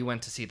wasn't why you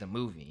went to see the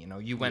movie. You know,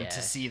 you went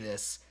to see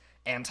this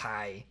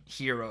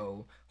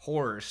anti-hero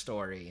horror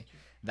story.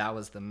 That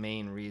was the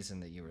main reason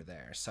that you were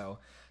there. So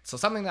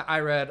something that I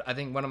read, I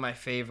think one of my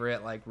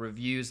favorite like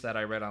reviews that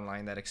I read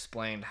online that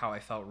explained how I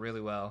felt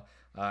really well,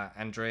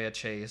 Andrea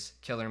Chase,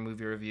 Killer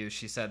Movie Review,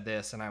 she said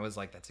this, and I was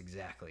like, that's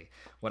exactly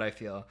what I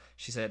feel.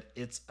 She said,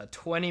 it's a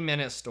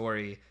 20-minute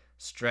story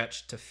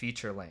stretched to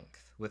feature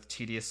length with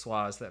tedious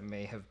swaths that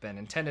may have been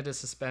intended as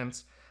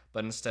suspense,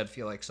 but instead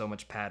feel like so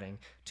much padding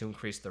to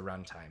increase the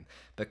runtime.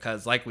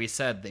 Because like we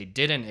said, they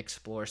didn't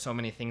explore so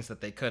many things that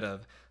they could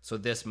have. So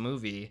this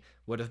movie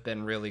would have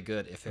been really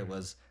good if it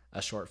was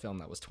a short film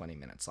that was 20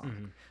 minutes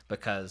long.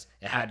 Because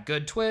it had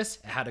good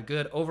twists, it had a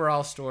good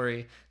overall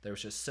story. There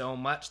was just so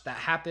much that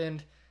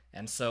happened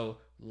and so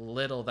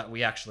little that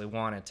we actually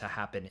wanted to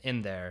happen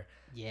in there.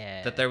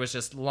 Yeah. That there was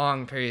just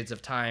long periods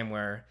of time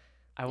where,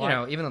 you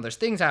know, even though there's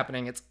things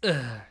happening, it's,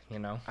 you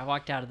know. I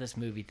walked out of this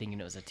movie thinking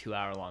it was a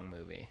 2-hour-long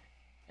movie.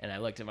 And I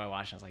looked at my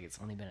watch and I was like, it's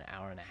only been an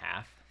hour and a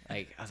half.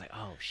 Like, I was like,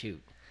 oh,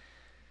 shoot.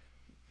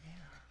 Yeah.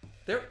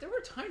 There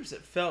were times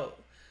that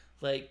felt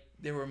like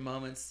there were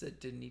moments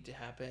that didn't need to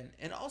happen.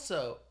 And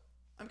also,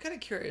 I'm kind of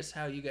curious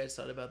how you guys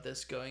thought about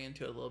this going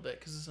into it a little bit.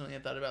 Because it's something I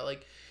thought about,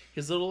 like,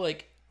 his little,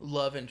 like,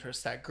 love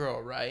interest, that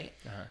girl, right?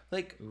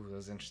 Like, ooh, that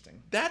was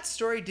interesting. That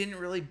story didn't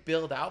really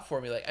build out for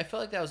me. Like, I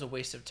felt like that was a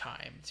waste of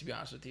time, to be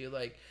honest with you.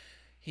 Like,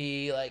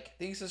 he, like,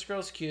 thinks this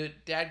girl's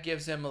cute. Dad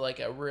gives him, like,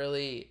 a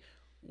really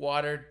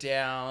watered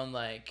down,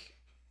 like,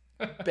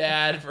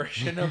 bad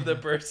version of the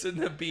Birds and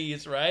the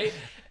Bees, right?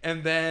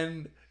 And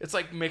then it's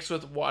like mixed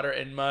with water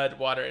and mud.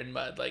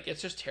 Like,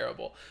 it's just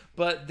terrible.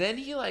 But then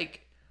he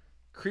like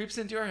creeps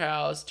into her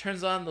house,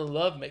 turns on the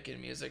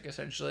love-making music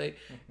essentially,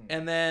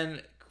 and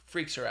then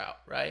freaks her out,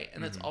 right?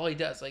 And that's all he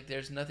does. Like,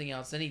 there's nothing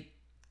else. Then he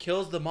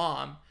kills the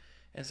mom.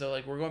 And so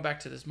like we're going back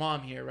to this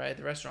mom here, right, at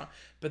the restaurant.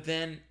 But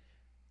then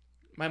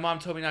my mom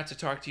told me not to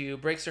talk to you,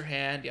 breaks her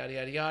hand, yada,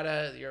 yada,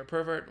 yada, you're a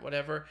pervert,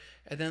 whatever.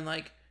 And then,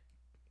 like,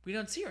 we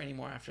don't see her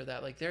anymore after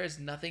that. Like, there is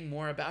nothing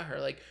more about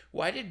her. Like,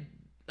 why did,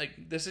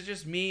 like, this is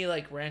just me,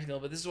 like, ranting a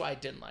little bit. This is what I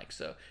didn't like.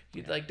 So,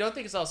 you like, don't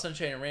think it's all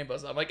sunshine and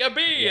rainbows. I'm like, a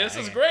bee, this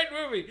is a great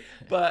movie.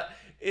 But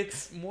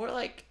it's more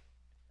like,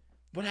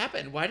 what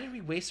happened? Why did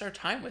we waste our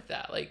time with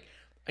that? Like,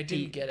 I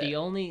didn't get it. The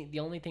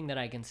only thing that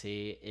I can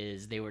see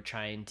is they were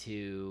trying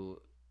to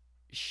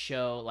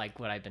show, like,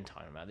 what I've been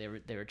talking about.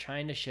 They were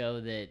trying to show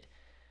that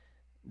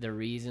the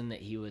reason that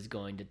he was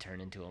going to turn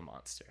into a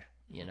monster,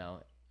 you know,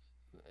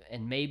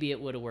 and maybe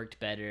it would have worked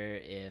better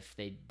if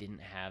they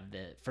didn't have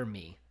for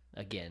me,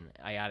 again,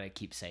 I gotta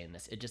keep saying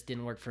this, it just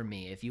didn't work for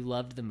me. If you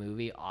loved the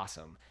movie,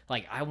 awesome.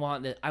 Like, I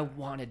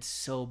wanted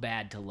so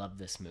bad to love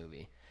this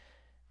movie.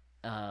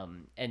 So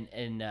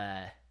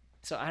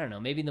I don't know,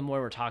 maybe the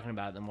more we're talking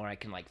about it, the more I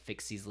can like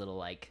fix these little,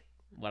 like,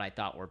 what I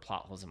thought were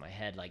plot holes in my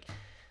head. Like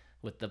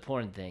with the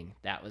porn thing,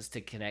 that was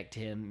to connect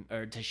him,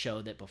 or to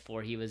show that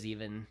before he was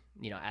even,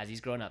 you know, as he's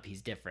grown up,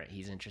 he's different.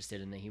 He's interested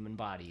in the human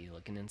body,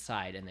 looking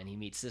inside, and then he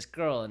meets this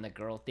girl, and the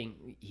girl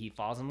he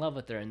falls in love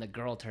with her, and the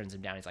girl turns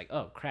him down. He's like,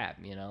 oh crap,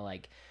 you know,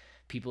 like,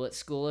 people at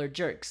school are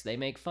jerks. They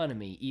make fun of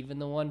me. Even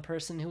the one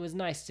person who was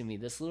nice to me,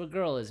 this little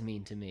girl is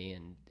mean to me,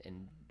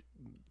 and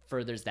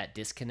furthers that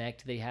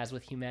disconnect that he has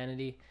with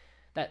humanity.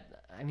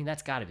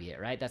 That's got to be it,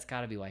 right? That's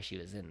got to be why she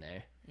was in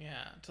there.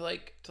 Yeah,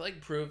 to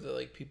prove that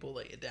like people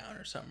let you down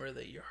or something, or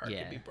that your heart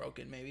could be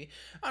broken, maybe.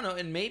 I don't know,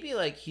 and maybe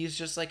like he's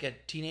just like a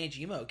teenage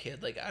emo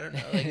kid. Like, I don't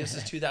know, like this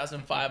is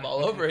 2005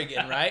 all over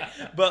again, right?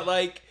 But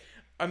like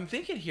I'm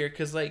thinking here,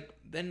 because like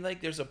then like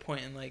there's a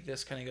point, and like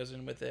this kind of goes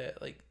in with it,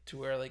 like to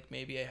where like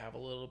maybe I have a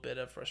little bit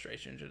of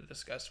frustration to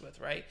discuss with,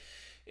 right?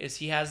 Is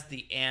he has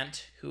the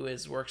aunt who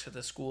works at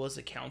the school as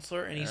a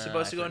counselor, and he's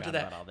supposed to go into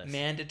that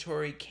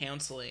mandatory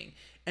counseling,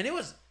 and it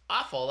was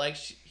awful. Like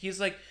he's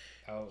like,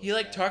 he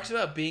like talks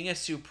about being a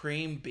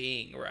supreme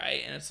being,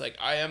 right? And it's like,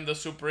 I am the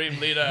supreme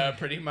leader,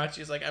 pretty much.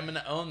 He's like, I'm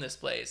gonna own this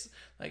place.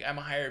 Like, I'm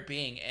a higher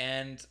being.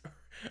 And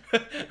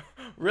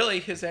really,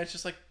 his aunt's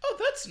just like, oh,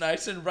 that's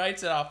nice, and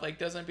writes it off. Like,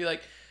 doesn't be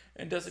like,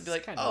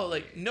 oh,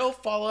 like, weird. No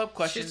follow-up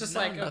questions. She's just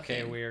no like,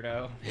 nothing. Okay,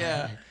 weirdo.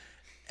 Yeah.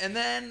 And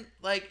then,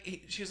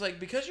 like, she's like,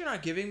 because you're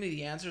not giving me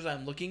the answers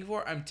I'm looking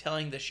for, I'm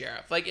telling the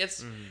sheriff. Like,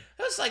 it's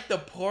like the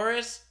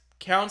poorest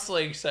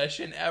counseling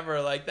session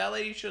ever. Like, that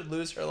lady should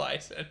lose her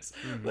license.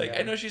 Like,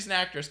 I know she's an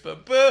actress,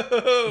 but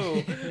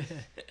boo!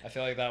 I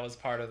feel like that was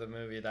part of the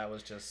movie that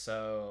was just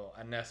so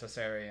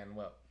unnecessary and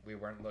what we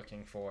weren't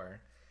looking for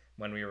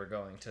when we were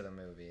going to the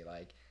movie.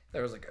 Like,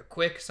 there was like a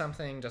quick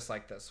something just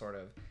like that sort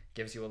of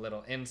gives you a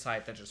little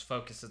insight that just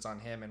focuses on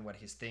him and what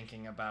he's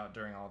thinking about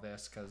during all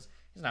this, because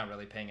he's not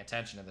really paying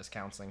attention to this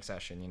counseling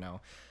session, you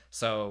know.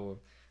 So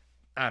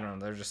I don't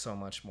know, there's just so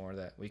much more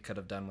that we could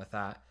have done with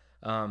that.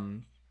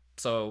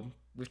 So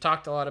we've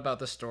talked a lot about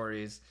the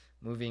stories.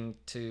 Moving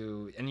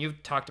to, and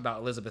you've talked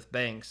about Elizabeth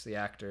Banks, the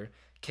actor.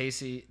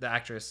 Casey, the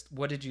actress.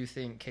 What did you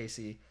think,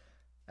 Casey,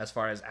 as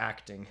far as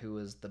acting? Who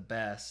was the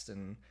best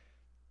and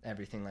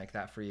everything like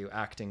that for you,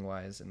 acting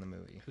wise, in the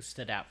movie? Who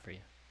stood out for you?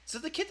 So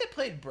the kid that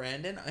played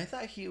Brandon, I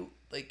thought he,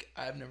 like,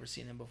 I've never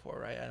seen him before,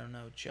 right? I don't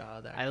know,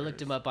 I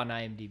looked him up on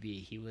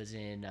IMDb. He was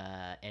in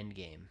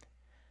Endgame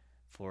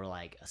for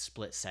like a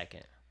split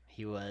second.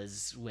 He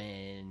was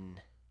when,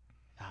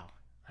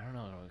 I don't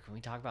know. Can we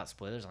talk about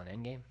spoilers on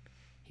Endgame?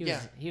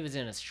 He was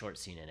in a short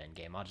scene in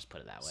Endgame. I'll just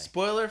put it that way.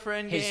 Spoiler for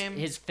Endgame.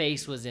 His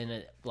face was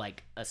in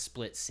a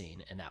split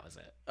scene, and that was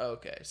it.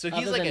 Okay, so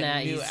he's like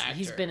a new actor.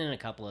 He's been in a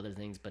couple other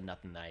things, but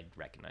nothing that I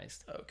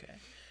recognized. Okay,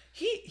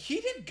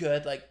 he did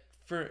good. Like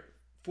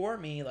for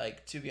me,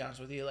 like, to be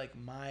honest with you, like,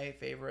 my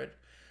favorite,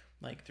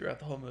 like, throughout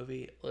the whole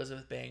movie,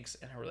 Elizabeth Banks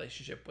and her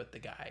relationship with the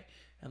guy,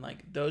 and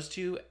like those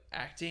two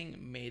acting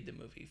made the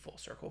movie full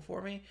circle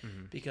for me,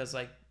 because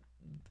like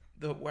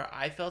where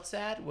I felt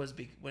sad was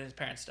when his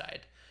parents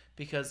died,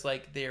 because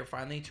like they're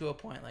finally to a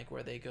point like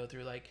where they go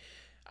through, like,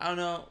 I don't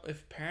know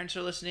if parents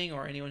are listening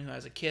or anyone who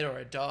has a kid or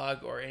a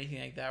dog or anything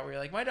like that, where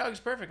you're like, my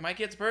dog's perfect, my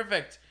kid's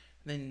perfect,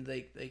 and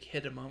then they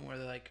hit a moment where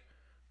they're like,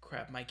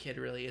 crap, my kid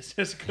really is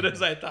as good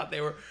as I thought they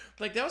were.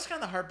 Like, that was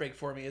kind of the heartbreak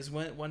for me, is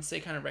when once they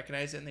kind of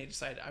recognize it and they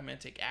decide, I'm going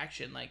to take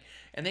action, like,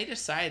 and they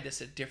decide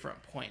this at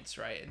different points,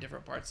 right, in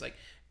different parts. Like,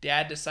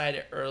 dad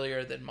decided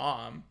earlier than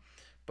mom,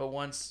 but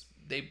once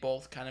they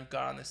both kind of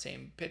got on the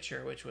same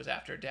picture, which was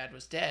after dad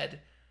was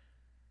dead,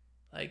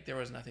 like, there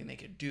was nothing they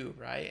could do,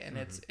 right? And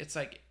it's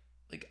like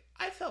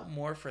I felt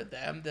more for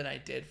them than I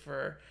did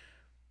for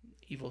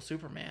evil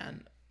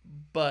Superman,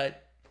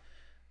 but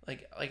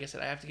like I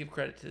said, I have to give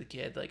credit to the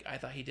kid. Like, I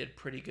thought he did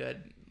pretty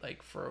good.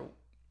 Like, for,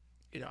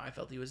 you know, I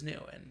felt he was new,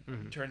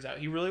 and it turns out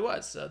he really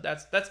was. So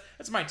that's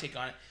my take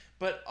on it.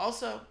 But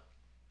also,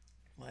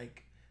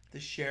 like, the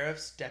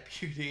sheriff's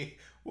deputy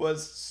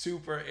was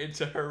super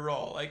into her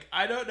role. Like,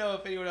 I don't know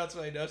if anyone else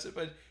really knows it,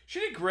 but she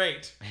did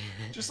great.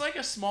 Just like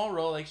a small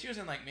role. Like, she was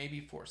in like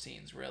maybe 4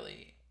 scenes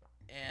really,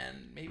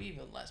 and maybe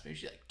even less. Maybe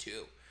she like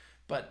 2.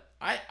 But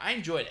I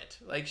enjoyed it.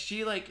 Like,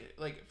 she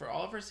like for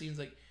all of her scenes,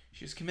 like,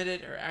 she was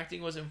committed. Her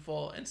acting was in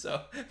full, and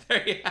so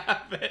there you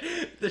have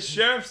it. The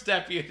sheriff's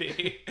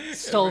deputy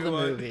stole the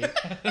movie.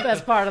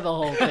 Best part of the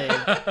whole thing.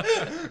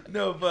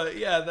 No, but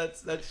yeah,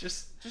 that's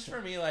just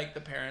for me, like,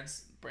 the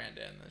parents,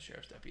 Brandon, the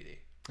sheriff's deputy.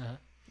 Uh-huh.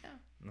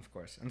 Yeah, of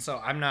course. And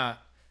so I'm not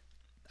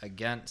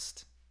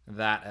against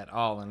that at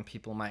all, and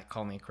people might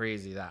call me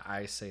crazy that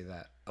I say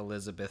that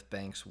Elizabeth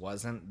Banks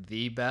wasn't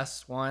the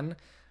best one.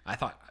 I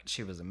thought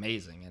she was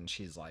amazing, and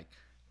she's like,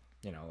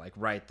 you know, like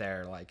right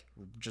there, like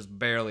just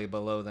barely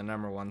below the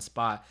number 1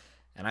 spot.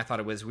 And I thought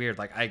it was weird.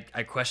 Like,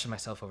 I questioned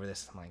myself over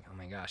this. I'm like, oh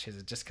my gosh, is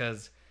it just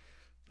because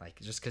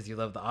you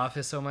love The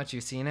Office so much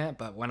you've seen it?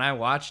 But when I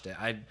watched it,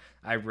 I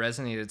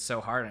resonated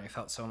so hard, and I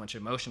felt so much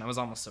emotion. I was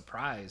almost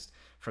surprised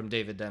from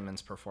David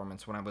Denman's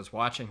performance when I was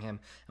watching him,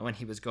 and when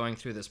he was going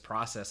through this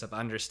process of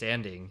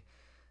understanding,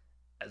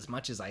 as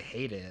much as I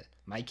hate it,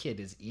 my kid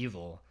is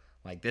evil.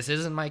 Like, this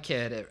isn't my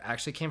kid. It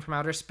actually came from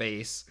outer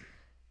space,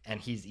 and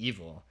he's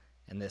evil.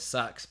 And this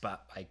sucks,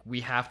 but like,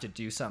 we have to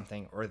do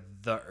something or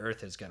the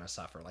earth is going to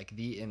suffer, like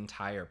the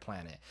entire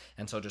planet.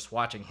 And so just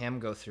watching him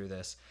go through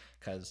this,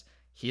 because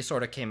he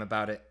sort of came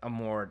about it a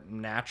more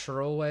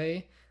natural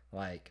way.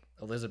 Like,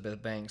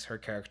 Elizabeth Banks, her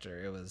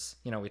character, it was,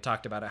 you know, we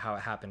talked about it, how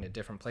it happened at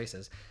different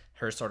places.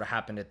 Hers sort of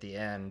happened at the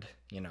end,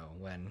 you know,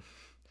 when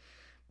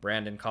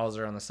Brandon calls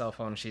her on the cell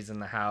phone, she's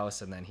in the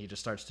house, and then he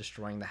just starts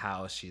destroying the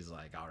house. She's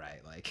like, all right,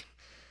 like,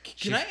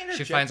 Can I interject?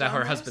 She finds out her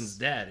this? husband's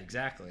dead.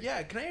 Exactly.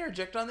 Yeah, can I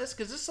interject on this?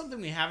 Because this is something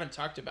we haven't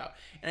talked about.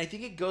 And I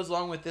think it goes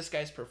along with this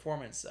guy's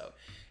performance, though.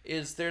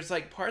 Is there's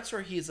like parts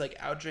where he's like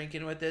out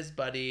drinking with his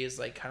buddies,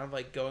 like kind of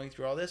like going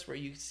through all this, where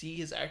you see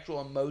his actual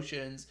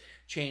emotions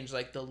change.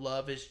 Like, the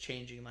love is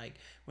changing. Like,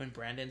 when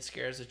Brandon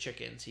scares the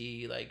chickens,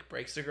 he like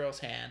breaks the girl's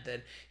hand.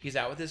 Then he's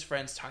out with his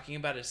friends talking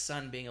about his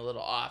son being a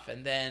little off.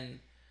 And then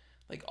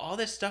like all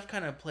this stuff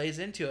kind of plays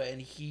into it.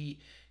 And he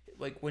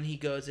like when he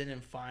goes in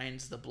and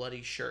finds the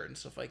bloody shirt and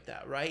stuff like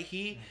that, right?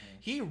 He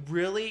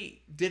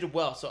really did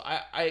well. So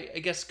I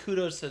guess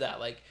kudos to that.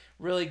 Like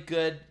really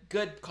good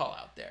call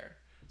out there.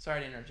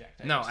 Sorry to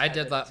interject. I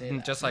did love,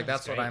 just like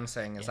that's great. what I'm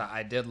saying is that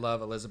I did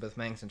love Elizabeth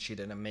Banks, and she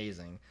did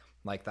amazing.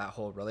 Like that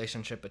whole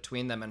relationship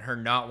between them and her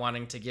not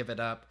wanting to give it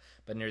up,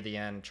 but near the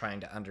end trying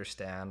to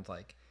understand,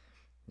 like,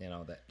 you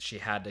know, that she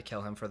had to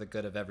kill him for the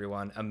good of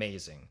everyone.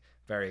 Amazing.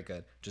 Very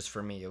good. Just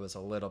for me, it was a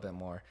little bit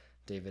more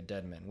David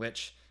Dedman,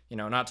 which, you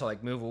know, not to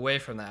like move away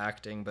from the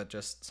acting, but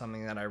just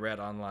something that I read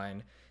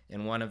online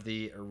in one of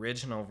the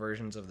original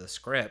versions of the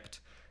script,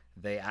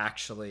 they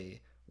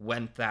actually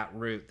went that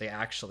route. They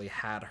actually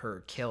had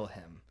her kill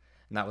him.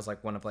 And that was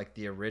like one of like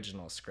the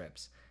original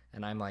scripts.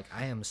 And I'm like,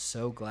 I am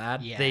so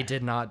glad they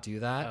did not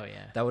do that. Oh,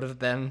 yeah. That would have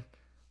been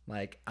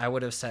like, I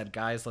would have said,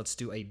 guys, let's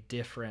do a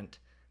different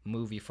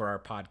movie for our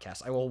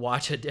podcast. I will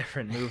watch a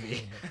different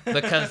movie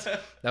because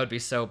that would be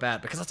so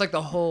bad. Because that's like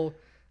the whole,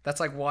 that's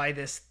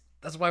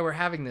why we're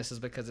having this, is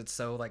because it's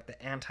so like the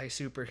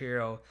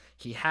anti-superhero.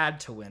 He had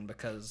to win,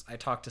 because I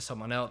talked to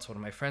someone else, one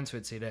of my friends who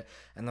had seen it,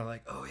 and they're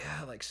like, oh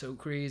yeah, like so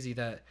crazy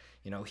that,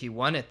 you know, he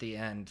won at the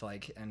end,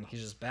 like, and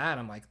he's just bad.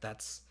 I'm like,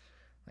 that's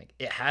like,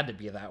 it had to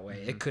be that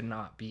way. It could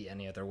not be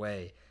any other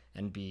way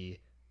and be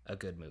a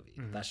good movie.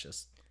 That's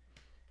just.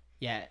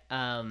 Yeah.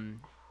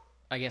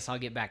 I guess I'll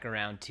get back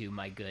around to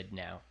my good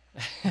now.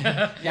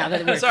 Now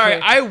that we're Sorry,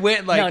 clear. I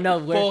went like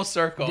we're- full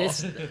circle.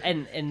 This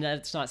and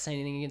that's not saying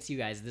anything against you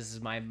guys. This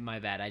is my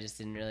bad. I just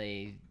didn't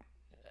really.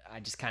 I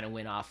just kind of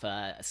went off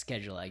a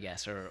schedule, I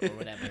guess, or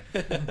whatever.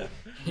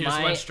 You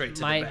just went straight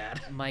to the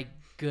bad. My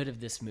good of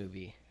this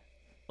movie,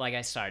 like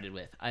I started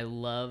with, I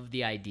love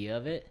the idea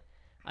of it.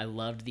 I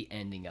loved the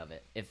ending of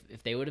it.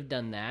 If they would have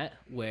done that,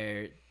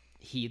 where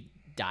he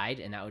died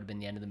and that would have been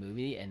the end of the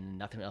movie and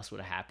nothing else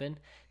would have happened,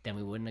 then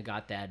we wouldn't have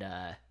got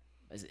that.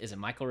 Is it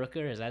Michael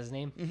Rooker? Is that his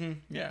name?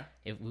 Mm-hmm. Yeah.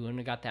 If we wouldn't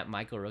have got that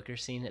Michael Rooker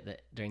scene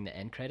during the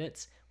end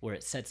credits where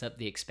it sets up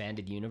the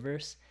expanded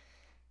universe,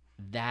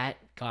 that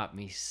got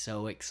me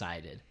so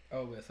excited.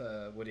 Oh, with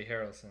Woody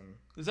Harrelson.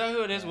 Is that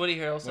who it is? Woody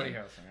Harrelson. Woody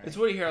Harrelson, right? It's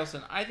Woody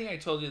Harrelson. I think I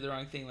told you the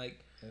wrong thing. Like,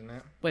 Isn't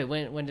it? Wait,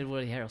 when did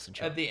Woody Harrelson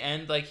show at the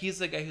end, like he's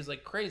the guy who's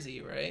like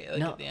crazy, right? Like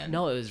no, at the end.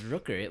 no, it was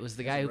Rooker. It was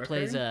the guy who Rooker?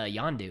 plays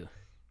Yondu.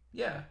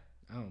 Yeah.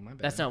 Oh, my bad.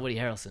 That's not Woody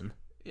Harrelson.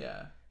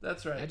 Yeah.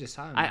 That's right. I just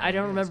saw him. I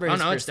don't remember Oh his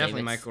no, first it's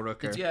definitely name. Michael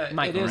Rooker. Yeah,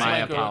 Michael it is Rooker.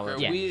 Michael My Rooker.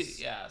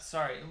 apologies.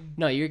 Sorry.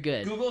 No, you're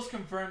good. Google's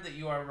confirmed that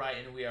you are right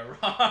and we are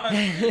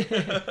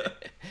wrong.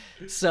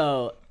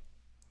 So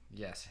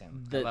Yes,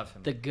 him. I love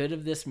him. the good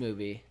of this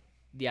movie,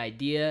 the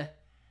idea,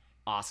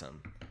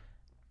 awesome.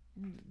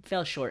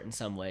 Fell short in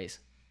some ways.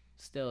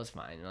 Still is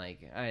fine.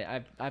 Like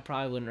I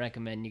probably wouldn't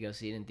recommend you go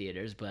see it in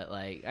theaters, but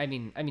like I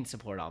mean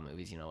support all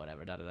movies, you know,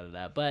 whatever.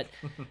 But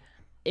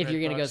if Red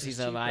you're gonna go Box see is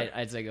something, cheaper.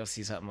 I'd say go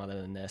see something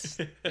other than this.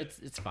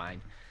 It's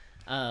fine.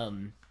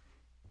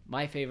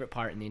 My favorite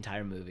part in the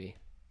entire movie,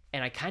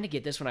 and I kind of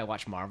get this when I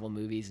watch Marvel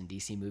movies and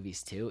DC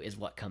movies too, is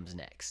what comes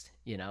next,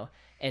 you know?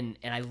 And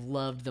I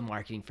loved the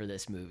marketing for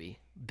this movie,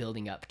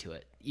 building up to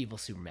it. Evil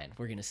Superman,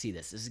 we're going to see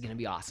this. This is going to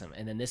be awesome.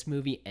 And then this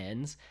movie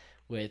ends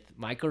with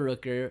Michael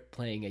Rooker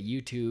playing a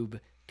YouTube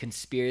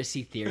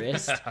conspiracy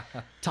theorist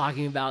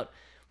talking about,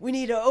 we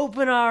need to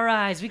open our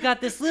eyes. We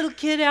got this little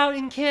kid out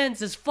in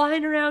Kansas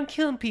flying around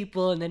killing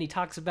people. And then he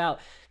talks about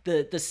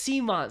the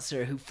sea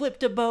monster who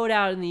flipped a boat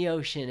out in the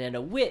ocean and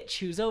a witch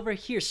who's over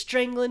here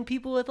strangling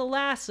people with a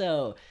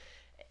lasso.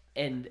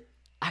 And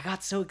I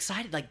got so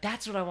excited. Like,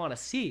 that's what I want to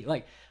see.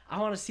 Like, I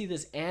want to see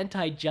this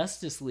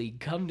anti-Justice League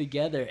come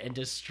together and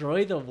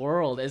destroy the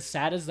world. As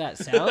sad as that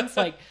sounds,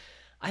 like,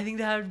 I think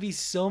that would be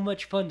so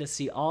much fun to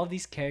see all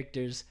these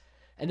characters.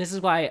 And this is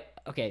why,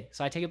 okay,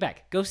 so I take it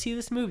back. Go see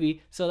this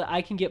movie so that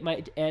I can get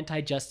my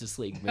anti-Justice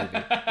League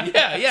movie.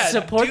 yeah.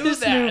 Support do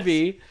this that.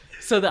 movie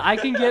so that I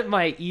can get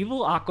my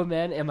evil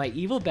Aquaman and my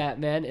evil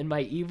Batman and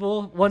my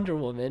evil Wonder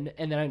Woman,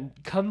 and then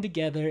I come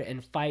together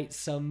and fight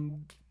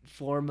some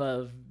form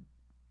of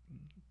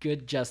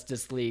good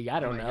Justice League. I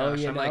don't know. Gosh,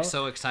 you I'm know? like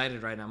so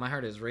excited right now. My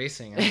heart is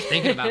racing. I'm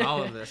thinking about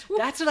all of this.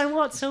 That's what I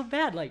want so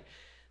bad. Like,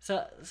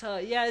 so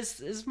yeah.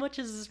 As much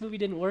as this movie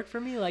didn't work for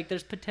me, like,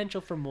 there's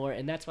potential for more,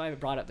 and that's why I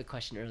brought up the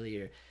question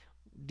earlier.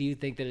 Do you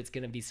think that it's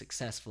gonna be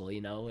successful?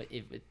 You know,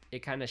 if it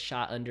kind of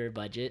shot under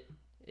budget,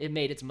 it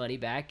made its money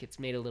back. It's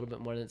made a little bit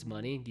more than its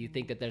money. Do you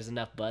think that there's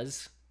enough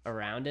buzz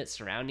around it,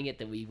 surrounding it,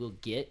 that we will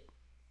get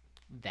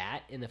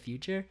that in the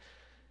future?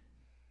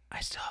 I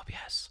still hope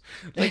yes.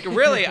 Like,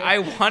 really, I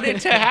want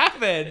it to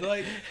happen.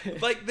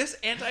 Like this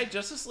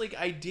anti-Justice League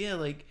idea,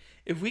 like,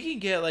 if we can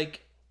get,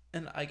 like,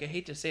 and like, I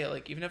hate to say it,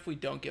 like, even if we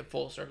don't get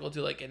full circle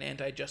to, like, an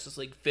anti-Justice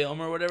League film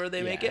or whatever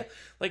they make it,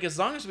 like, as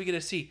long as we get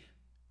to see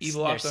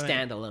Evil They're Aquaman.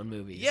 standalone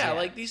movies. Yeah,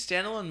 like, these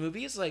standalone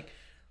movies, like,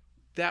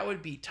 that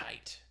would be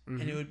tight. Mm-hmm.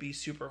 And it would be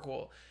super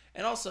cool.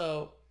 And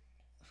also,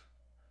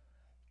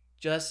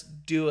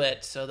 just do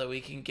it so that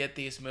we can get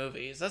these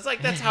movies.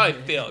 That's how I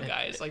feel,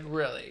 guys. Like,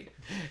 really.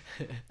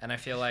 And I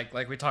feel like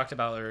we talked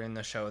about earlier in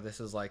the show, this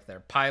is like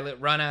their pilot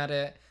run at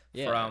it.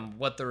 Yeah. From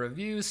what the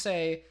reviews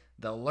say,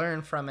 they'll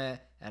learn from it,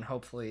 and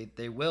hopefully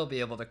they will be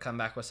able to come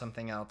back with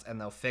something else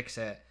and they'll fix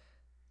it.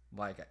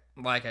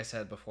 Like I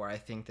said before, I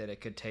think that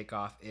it could take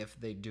off if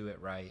they do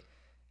it right,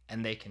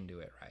 and they can do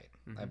it right.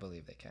 I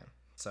believe they can.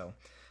 So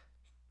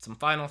some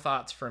final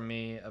thoughts from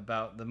me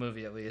about the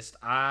movie, at least.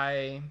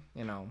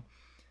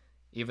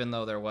 Even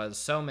though there was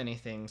so many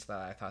things that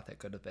I thought that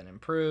could have been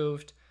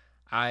improved,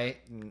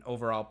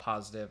 overall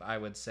positive. I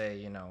would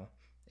say,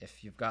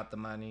 if you've got the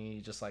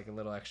money, just like a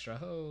little extra,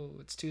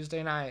 it's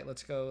Tuesday night,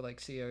 let's go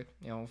see a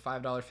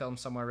 $5 film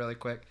somewhere really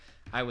quick,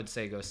 I would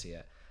say go see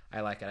it.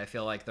 I like it. I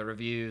feel like the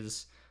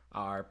reviews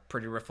are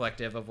pretty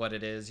reflective of what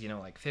it is,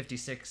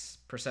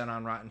 56%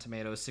 on Rotten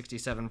Tomatoes,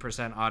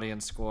 67%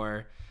 audience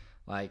score.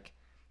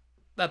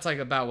 That's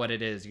about what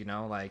it is, you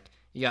got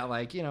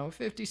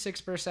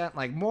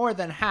 56%, more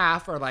than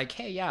half are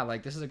hey, yeah,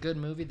 this is a good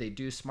movie, they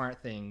do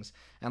smart things,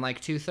 and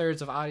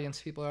 2/3 of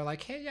audience people are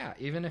hey, yeah,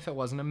 even if it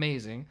wasn't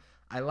amazing,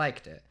 I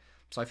liked it.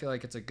 So I feel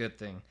like it's a good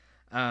thing.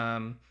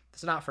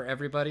 It's not for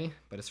everybody,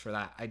 but it's for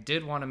that. I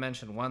did want to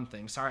mention one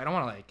thing. Sorry, I don't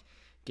want to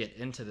get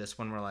into this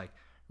when we're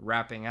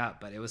wrapping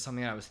up, but it was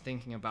something I was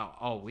thinking about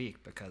all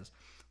week, because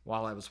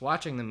while I was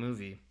watching the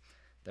movie,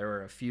 there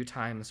were a few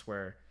times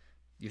where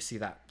you see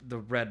that the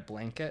red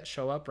blanket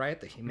show up, right,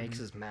 that he makes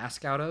his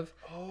mask out of.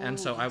 And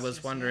so I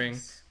was wondering,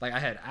 I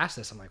had asked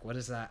this, I'm what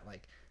is that?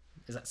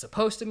 Is that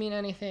supposed to mean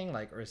anything?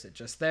 Or is it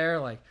just there?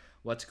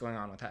 What's going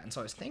on with that? And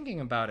so I was thinking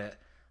about it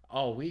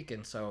all week,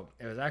 and so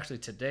it was actually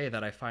today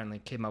that I finally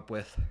came up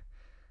with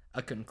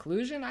a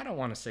conclusion. I don't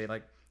want to say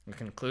a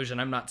conclusion.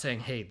 I'm not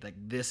saying, hey,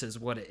 this is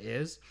what it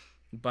is,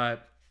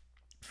 but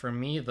for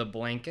me, the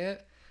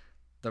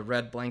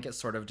red blanket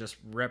sort of just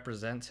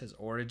represents his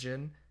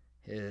origin,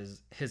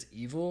 his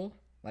evil,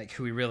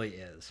 who he really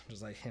is,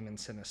 just like him in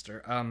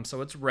Sinister. So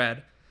it's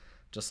red,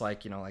 just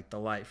the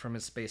light from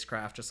his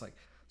spacecraft, just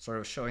sort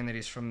of showing that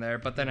he's from there.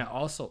 But then it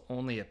also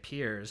only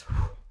appears.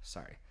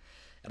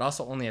 It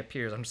also only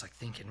appears. I'm just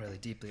thinking really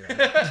deeply right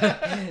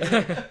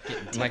now.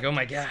 I'm oh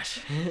my gosh.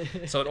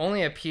 So it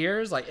only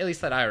appears at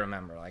least that I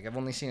remember. I've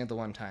only seen it the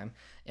one time.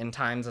 In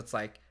times it's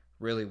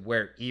really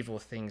where evil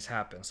things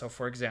happen. So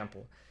for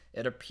example,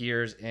 it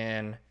appears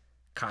in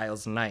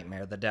Kyle's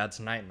nightmare, the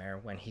dad's nightmare,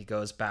 when he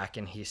goes back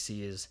and he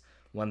sees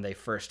when they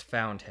first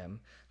found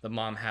him. The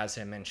mom has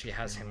him and she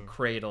has him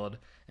cradled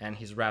and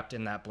he's wrapped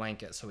in that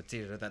blanket. So it's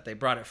either that they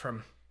brought it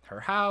from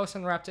her house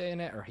and wrapped it in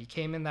it, or he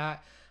came in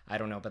that. I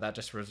don't know, but that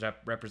just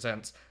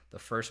represents the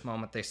first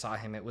moment they saw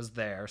him, it was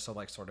there. So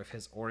sort of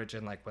his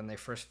origin, when they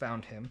first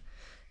found him.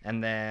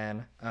 And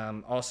then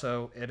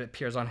also it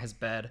appears on his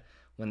bed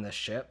when the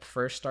ship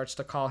first starts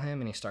to call him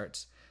and he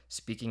starts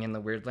speaking in the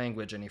weird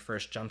language, and he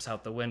first jumps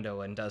out the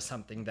window and does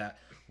something that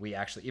we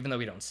actually, even though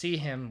we don't see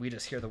him, we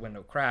just hear the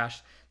window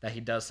crash, that he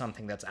does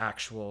something that's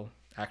actually,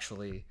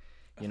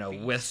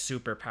 with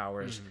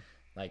superpowers.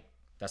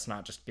 That's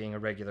not just being a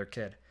regular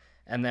kid.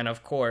 And then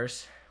of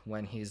course,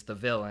 when he's the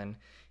villain,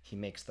 he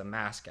makes the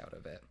mask out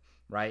of it,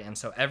 right? And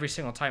so every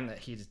single time that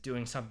he's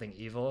doing something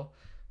evil,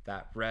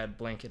 that red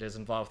blanket is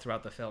involved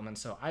throughout the film. And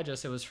so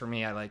it was for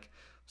me, I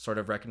sort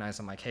of recognize,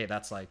 I'm hey,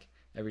 that's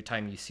every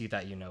time you see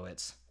that,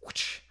 it's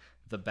whoosh,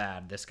 the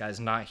bad. This guy's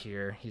not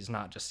here. He's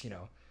not just,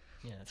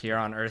 here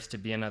on Earth to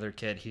be another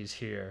kid. He's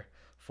here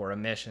for a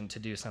mission to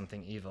do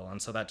something evil.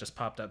 And so that just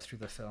popped up through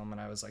the film, and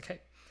I was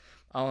hey,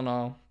 all in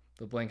all,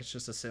 the blanket's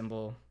just a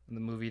symbol in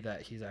the movie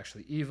that he's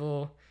actually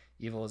evil.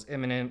 Evil is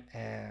imminent,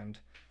 and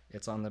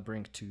it's on the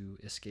brink to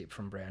escape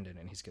from Brandon,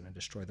 and he's going to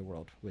destroy the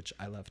world, which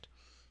I loved.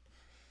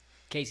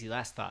 Casey,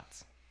 last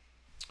thoughts.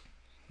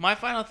 My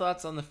final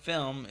thoughts on the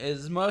film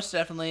is most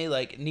definitely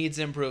needs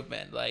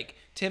improvement.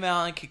 Tim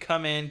Allen could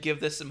come in, give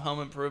this some home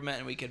improvement,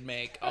 and we could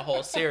make a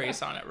whole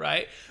series on it,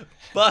 right?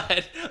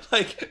 But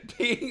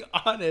being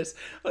honest,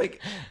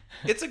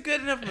 it's a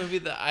good enough movie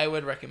that I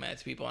would recommend it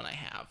to people, and I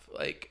have.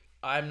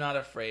 I'm not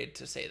afraid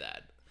to say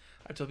that.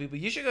 I've told people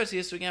you should go see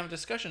it so we can have a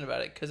discussion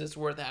about it, because it's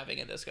worth having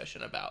a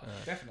discussion about.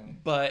 Definitely.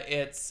 But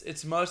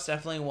it's most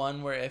definitely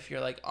one where if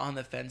you're on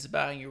the fence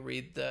about it, and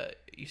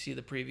you see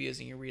the previews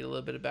and you read a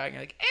little bit about it,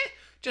 and you're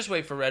just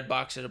wait for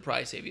Redbox. It'll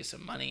probably save you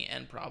some money,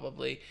 and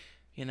probably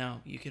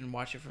you can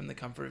watch it from the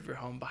comfort of your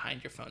home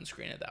behind your phone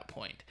screen at that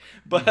point.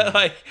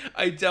 But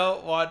I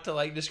don't want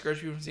to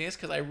discourage people from seeing this,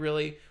 because I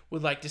really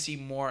would like to see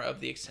more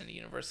of the extended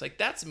universe.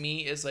 That's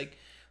me, is kind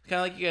of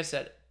like you guys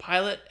said,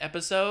 pilot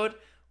episode.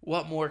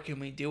 What more can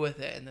we do with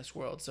it in this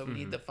world? So we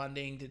need the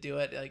funding to do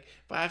it. If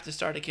I have to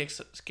start a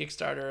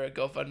Kickstarter or a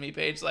GoFundMe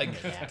page,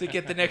 to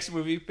get the next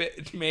movie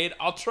made,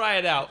 I'll try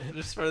it out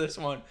just for this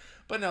one.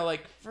 But no,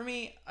 for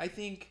me, I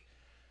think,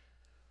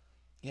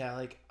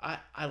 yeah,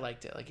 I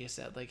liked it. Like you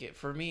said,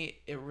 for me,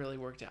 it really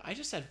worked out. I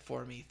just said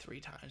for me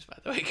 3 times, by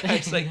the way,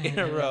 guys, in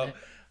a row.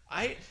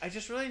 I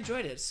just really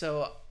enjoyed it.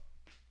 So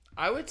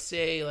I would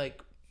say,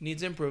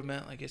 needs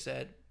improvement, like I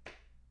said,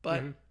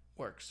 but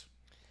works.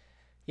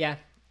 Yeah.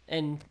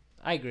 And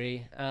I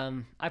agree.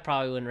 I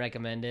probably wouldn't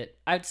recommend it.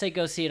 I'd say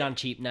go see it on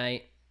cheap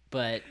night.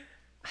 But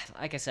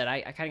like I said,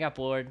 I kind of got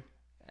bored.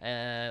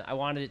 I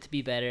wanted it to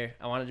be better.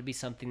 I wanted it to be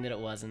something that it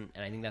wasn't.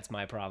 And I think that's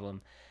my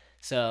problem.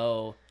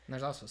 So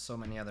there's also so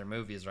many other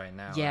movies right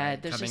now. Yeah,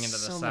 right? there's coming just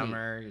into the so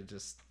summer. You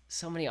just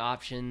so many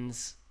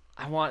options.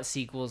 I want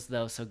sequels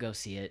though, so go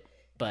see it.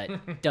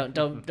 But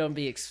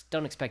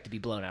don't expect to be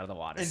blown out of the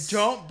water. And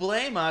don't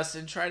blame us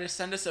and try to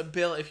send us a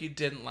bill if you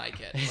didn't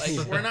like it.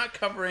 Like we're not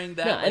covering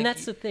that. No, like and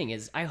that's the thing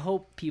is, I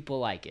hope people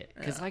like it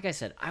because, like I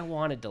said, I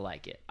wanted to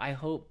like it. I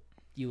hope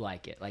you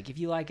like it. Like if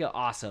you like it,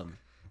 awesome.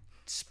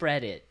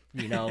 Spread it.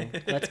 You know,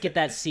 let's get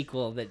that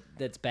sequel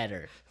that's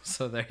better.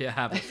 So there you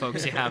have it,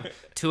 folks. You have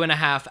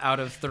 2.5 out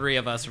of 3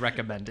 of us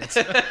recommend it.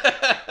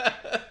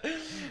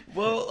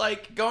 Well,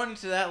 like going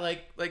into that,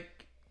 like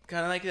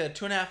kind of like the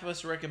 2.5 of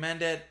us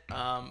recommend it.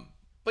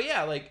 But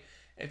yeah, like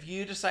if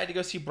you decide to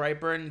go see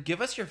Brightburn,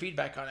 give us your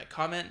feedback on it.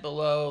 Comment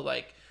below,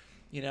 like,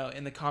 you know,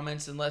 in the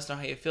comments, and let us know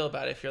how you feel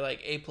about it. If you're like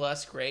A+,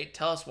 great.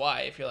 Tell us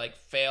why. If you're like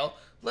fail,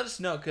 let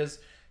us know, because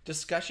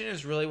discussion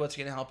is really what's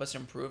going to help us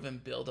improve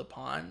and build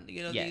upon,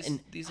 you know,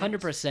 these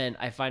 100%.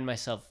 I find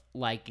myself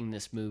liking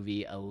this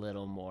movie a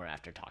little more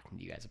after talking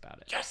to you guys about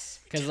it. Yes,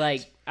 because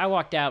like I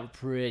walked out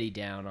pretty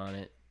down on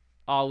it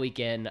all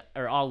weekend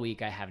or all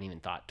week. I haven't even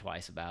thought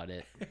twice about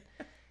it,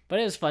 but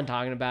it was fun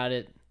talking about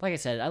it. Like I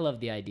said, I love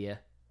the idea.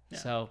 Yeah.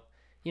 So,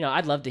 you know,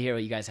 I'd love to hear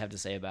what you guys have to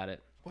say about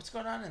it. What's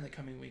going on in the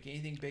coming week?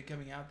 Anything big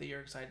coming out that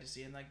you're excited to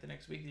see in like the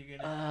next week that you're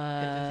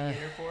gonna hit the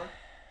theater for?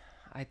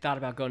 I thought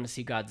about going to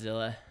see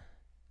Godzilla.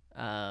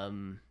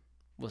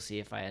 We'll see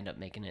if I end up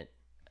making it.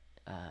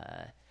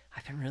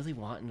 I've been really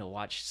wanting to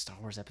watch Star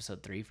Wars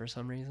Episode 3 for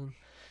some reason.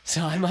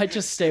 So I might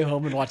just stay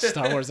home and watch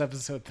Star Wars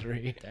Episode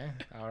 3. Damn,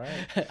 all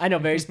right. I know,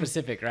 very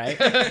specific, right?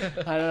 I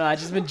don't know. I've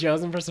just been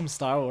jonesing for some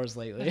Star Wars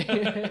lately.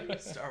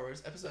 Star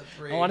Wars Episode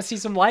 3. I want to see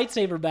some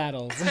lightsaber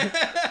battles.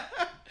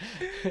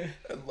 I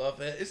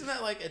love it. Isn't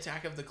that like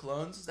Attack of the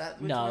Clones? Is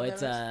that no?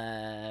 It's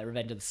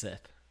Revenge of the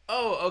Sith.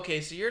 Oh,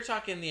 okay. So you're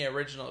talking the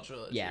original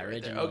trilogy. Yeah, right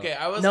original. There. Okay,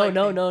 I was no, like...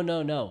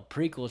 No.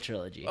 Prequel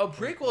trilogy. Oh,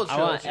 prequel trilogy. I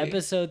want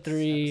Episode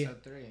 3.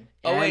 Episode 3.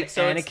 Oh, wait.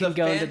 So Anakin it's the going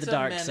Phantom to the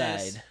dark Menace,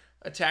 side.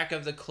 Attack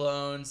of the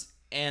Clones,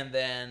 and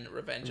then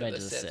Revenge of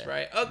the Sith,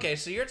 right? Okay,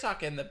 so you're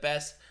talking the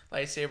best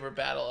lightsaber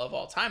battle of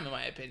all time, in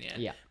my opinion.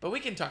 Yeah. But we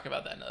can talk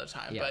about that another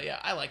time. Yeah. But yeah,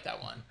 I like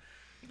that one.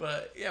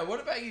 But yeah,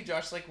 what about you,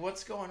 Josh? Like,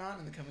 what's going on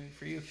in the coming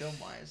for you,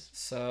 film-wise?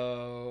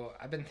 So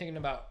I've been thinking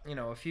about, you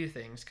know, a few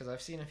things, because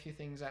I've seen a few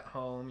things at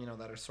home, you know,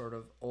 that are sort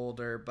of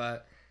older,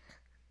 but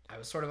I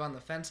was sort of on the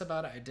fence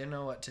about it. I didn't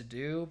know what to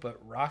do, but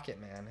Rocket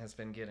Man has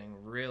been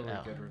getting really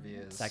good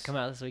reviews. Does that come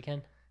out this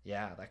weekend?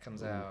 Yeah, that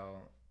comes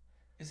out.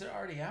 Is it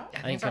already out?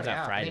 I think it comes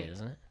out Friday,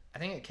 doesn't it? I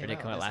think it came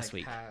out last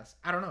week.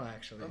 I don't know,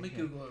 actually. Let me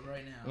Google it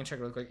right now. You can check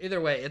real quick.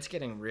 Either way, it's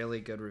getting really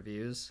good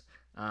reviews.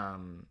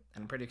 And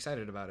I'm pretty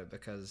excited about it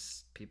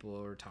because people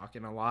were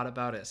talking a lot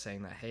about it,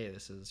 saying that, hey,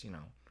 this is, you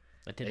know,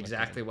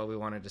 exactly what we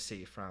wanted to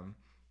see from,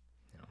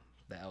 you know,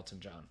 the Elton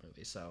John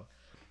movie. So,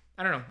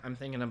 I don't know. I'm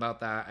thinking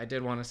about that. I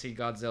did want to see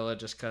Godzilla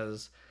just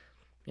because,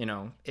 you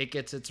know, it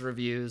gets its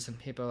reviews and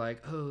people are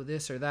like, oh,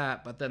 this or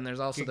that. But then there's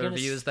also the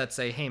reviews that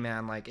say, hey,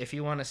 man, like, if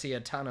you want to see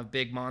a ton of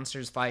big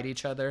monsters fight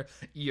each other,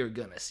 you're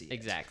going to see it.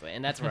 Exactly.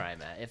 And that's where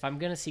I'm at. If I'm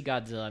going to see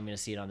Godzilla, I'm going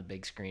to see it on the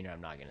big screen or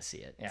I'm not going to see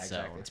it. Yeah,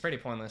 exactly. It's pretty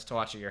pointless to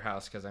watch at your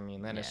house because, I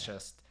mean, then it's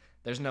just,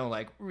 there's no,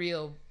 like,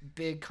 real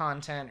big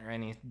content or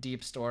any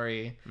deep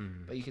story.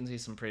 Mm-hmm. But you can see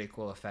some pretty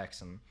cool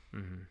effects and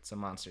some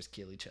monsters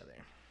kill each other.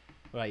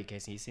 What about you,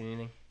 Casey? You seen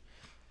anything?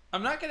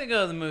 I'm not going to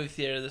go to the movie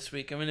theater this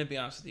week. I'm going to be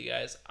honest with you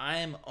guys. I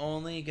am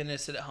only going to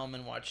sit at home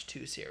and watch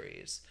 2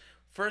 series.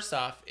 First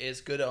off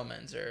is Good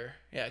Omens.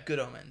 Good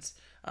Omens.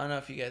 I don't know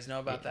if you guys know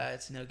about that.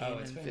 It's Neil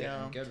Gaiman it's been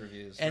film. Good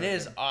reviews. And it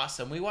is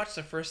awesome. We watched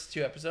the first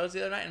 2 episodes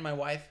the other night, and my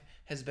wife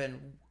has been...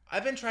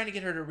 I've been trying to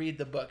get her to read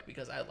the book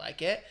because I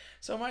like it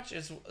so much.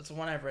 It's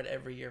one I've read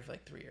every year for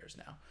like 3 years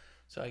now.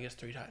 So I guess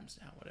 3 times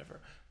now, whatever.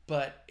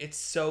 But it's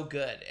so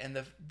good. And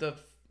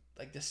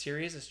the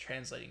series is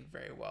translating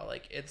very well.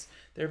 Like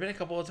there have been a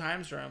couple of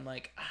times where I'm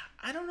like,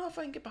 I don't know if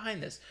I can get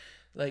behind this.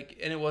 Like,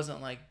 and it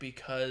wasn't like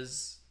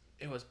because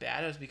it was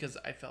bad. It was because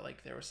I felt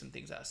like there were some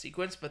things out of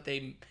sequence, but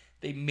they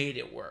made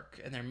it work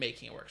and they're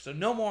making it work. So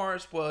no more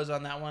spoilers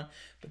on that one.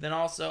 But then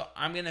also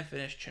I'm going to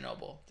finish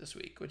Chernobyl this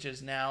week, which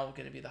is now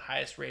going to be the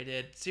highest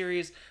rated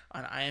series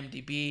on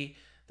IMDb.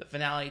 The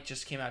finale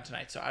just came out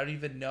tonight. So I don't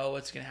even know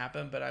what's going to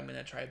happen, but I'm going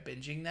to try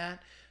binging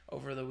that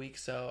over the week.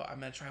 So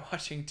I'm going to try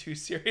watching 2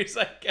 series,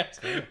 I guess,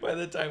 by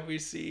the time we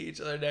see each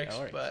other next.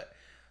 But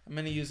I'm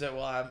going to use it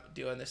while I'm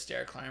doing the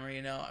stair climber,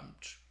 you know. I'm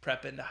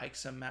prepping to hike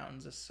some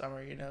mountains this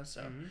summer, you know.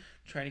 So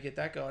trying to get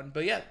that going.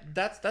 But yeah,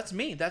 that's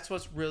me. That's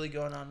what's really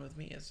going on with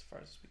me as far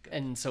as we go.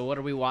 And so what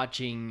are we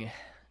watching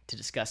to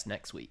discuss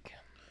next week?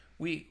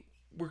 We're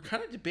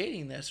kind of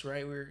debating this,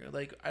 right? We're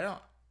like,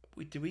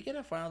 did we get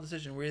a final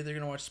decision? We're either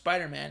going to watch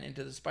Spider-Man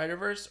Into the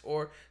Spider-Verse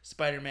or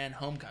Spider-Man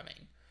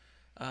Homecoming.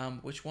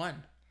 Which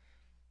one?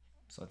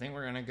 So I think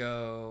we're gonna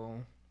go.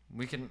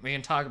 We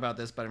can talk about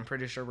this, but I'm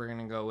pretty sure we're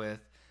gonna go with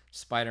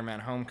Spider-Man: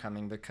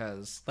 Homecoming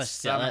because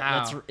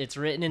somehow it's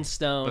written in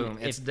stone. Boom,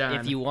 it's done.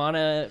 If you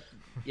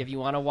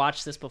wanna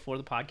watch this before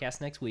the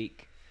podcast next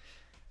week,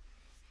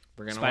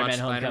 we're gonna watch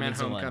Spider-Man: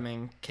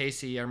 Homecoming.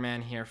 Casey, our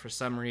man here, for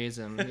some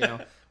reason, you know,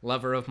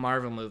 lover of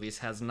Marvel movies,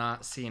 has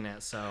not seen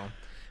it. So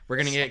we're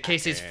going to get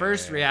Casey's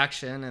first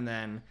reaction and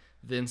then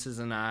Vince's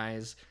and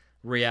I's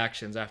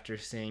reactions after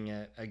seeing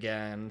it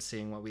again,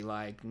 seeing what we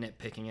like,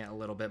 nitpicking it a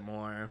little bit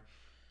more,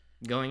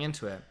 going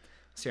into it.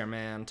 See our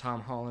man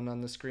Tom Holland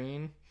on the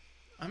screen.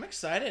 I'm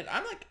excited.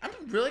 I'm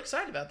really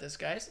excited about this,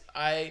 guys.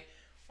 I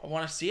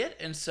want to see it,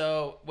 and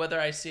so whether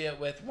I see it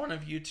with one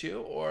of you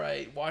two or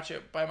I watch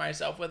it by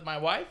myself with my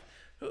wife,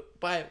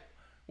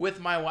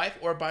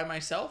 or by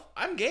myself,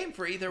 I'm game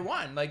for either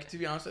one. Like, to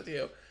be honest with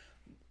you,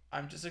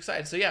 I'm just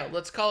excited. So yeah,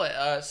 let's call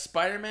it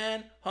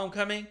Spider-Man: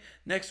 Homecoming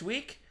next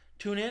week.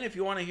 Tune in if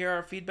you want to hear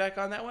our feedback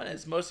on that one,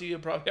 as most of you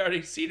have probably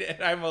already seen it,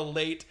 and I'm a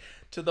late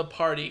to the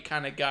party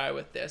kind of guy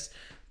with this.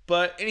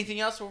 But anything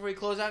else before we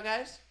close out,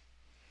 guys?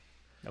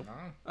 Nope.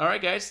 All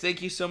right, guys.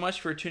 Thank you so much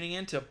for tuning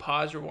in to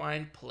Pause,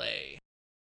 Rewind, Play.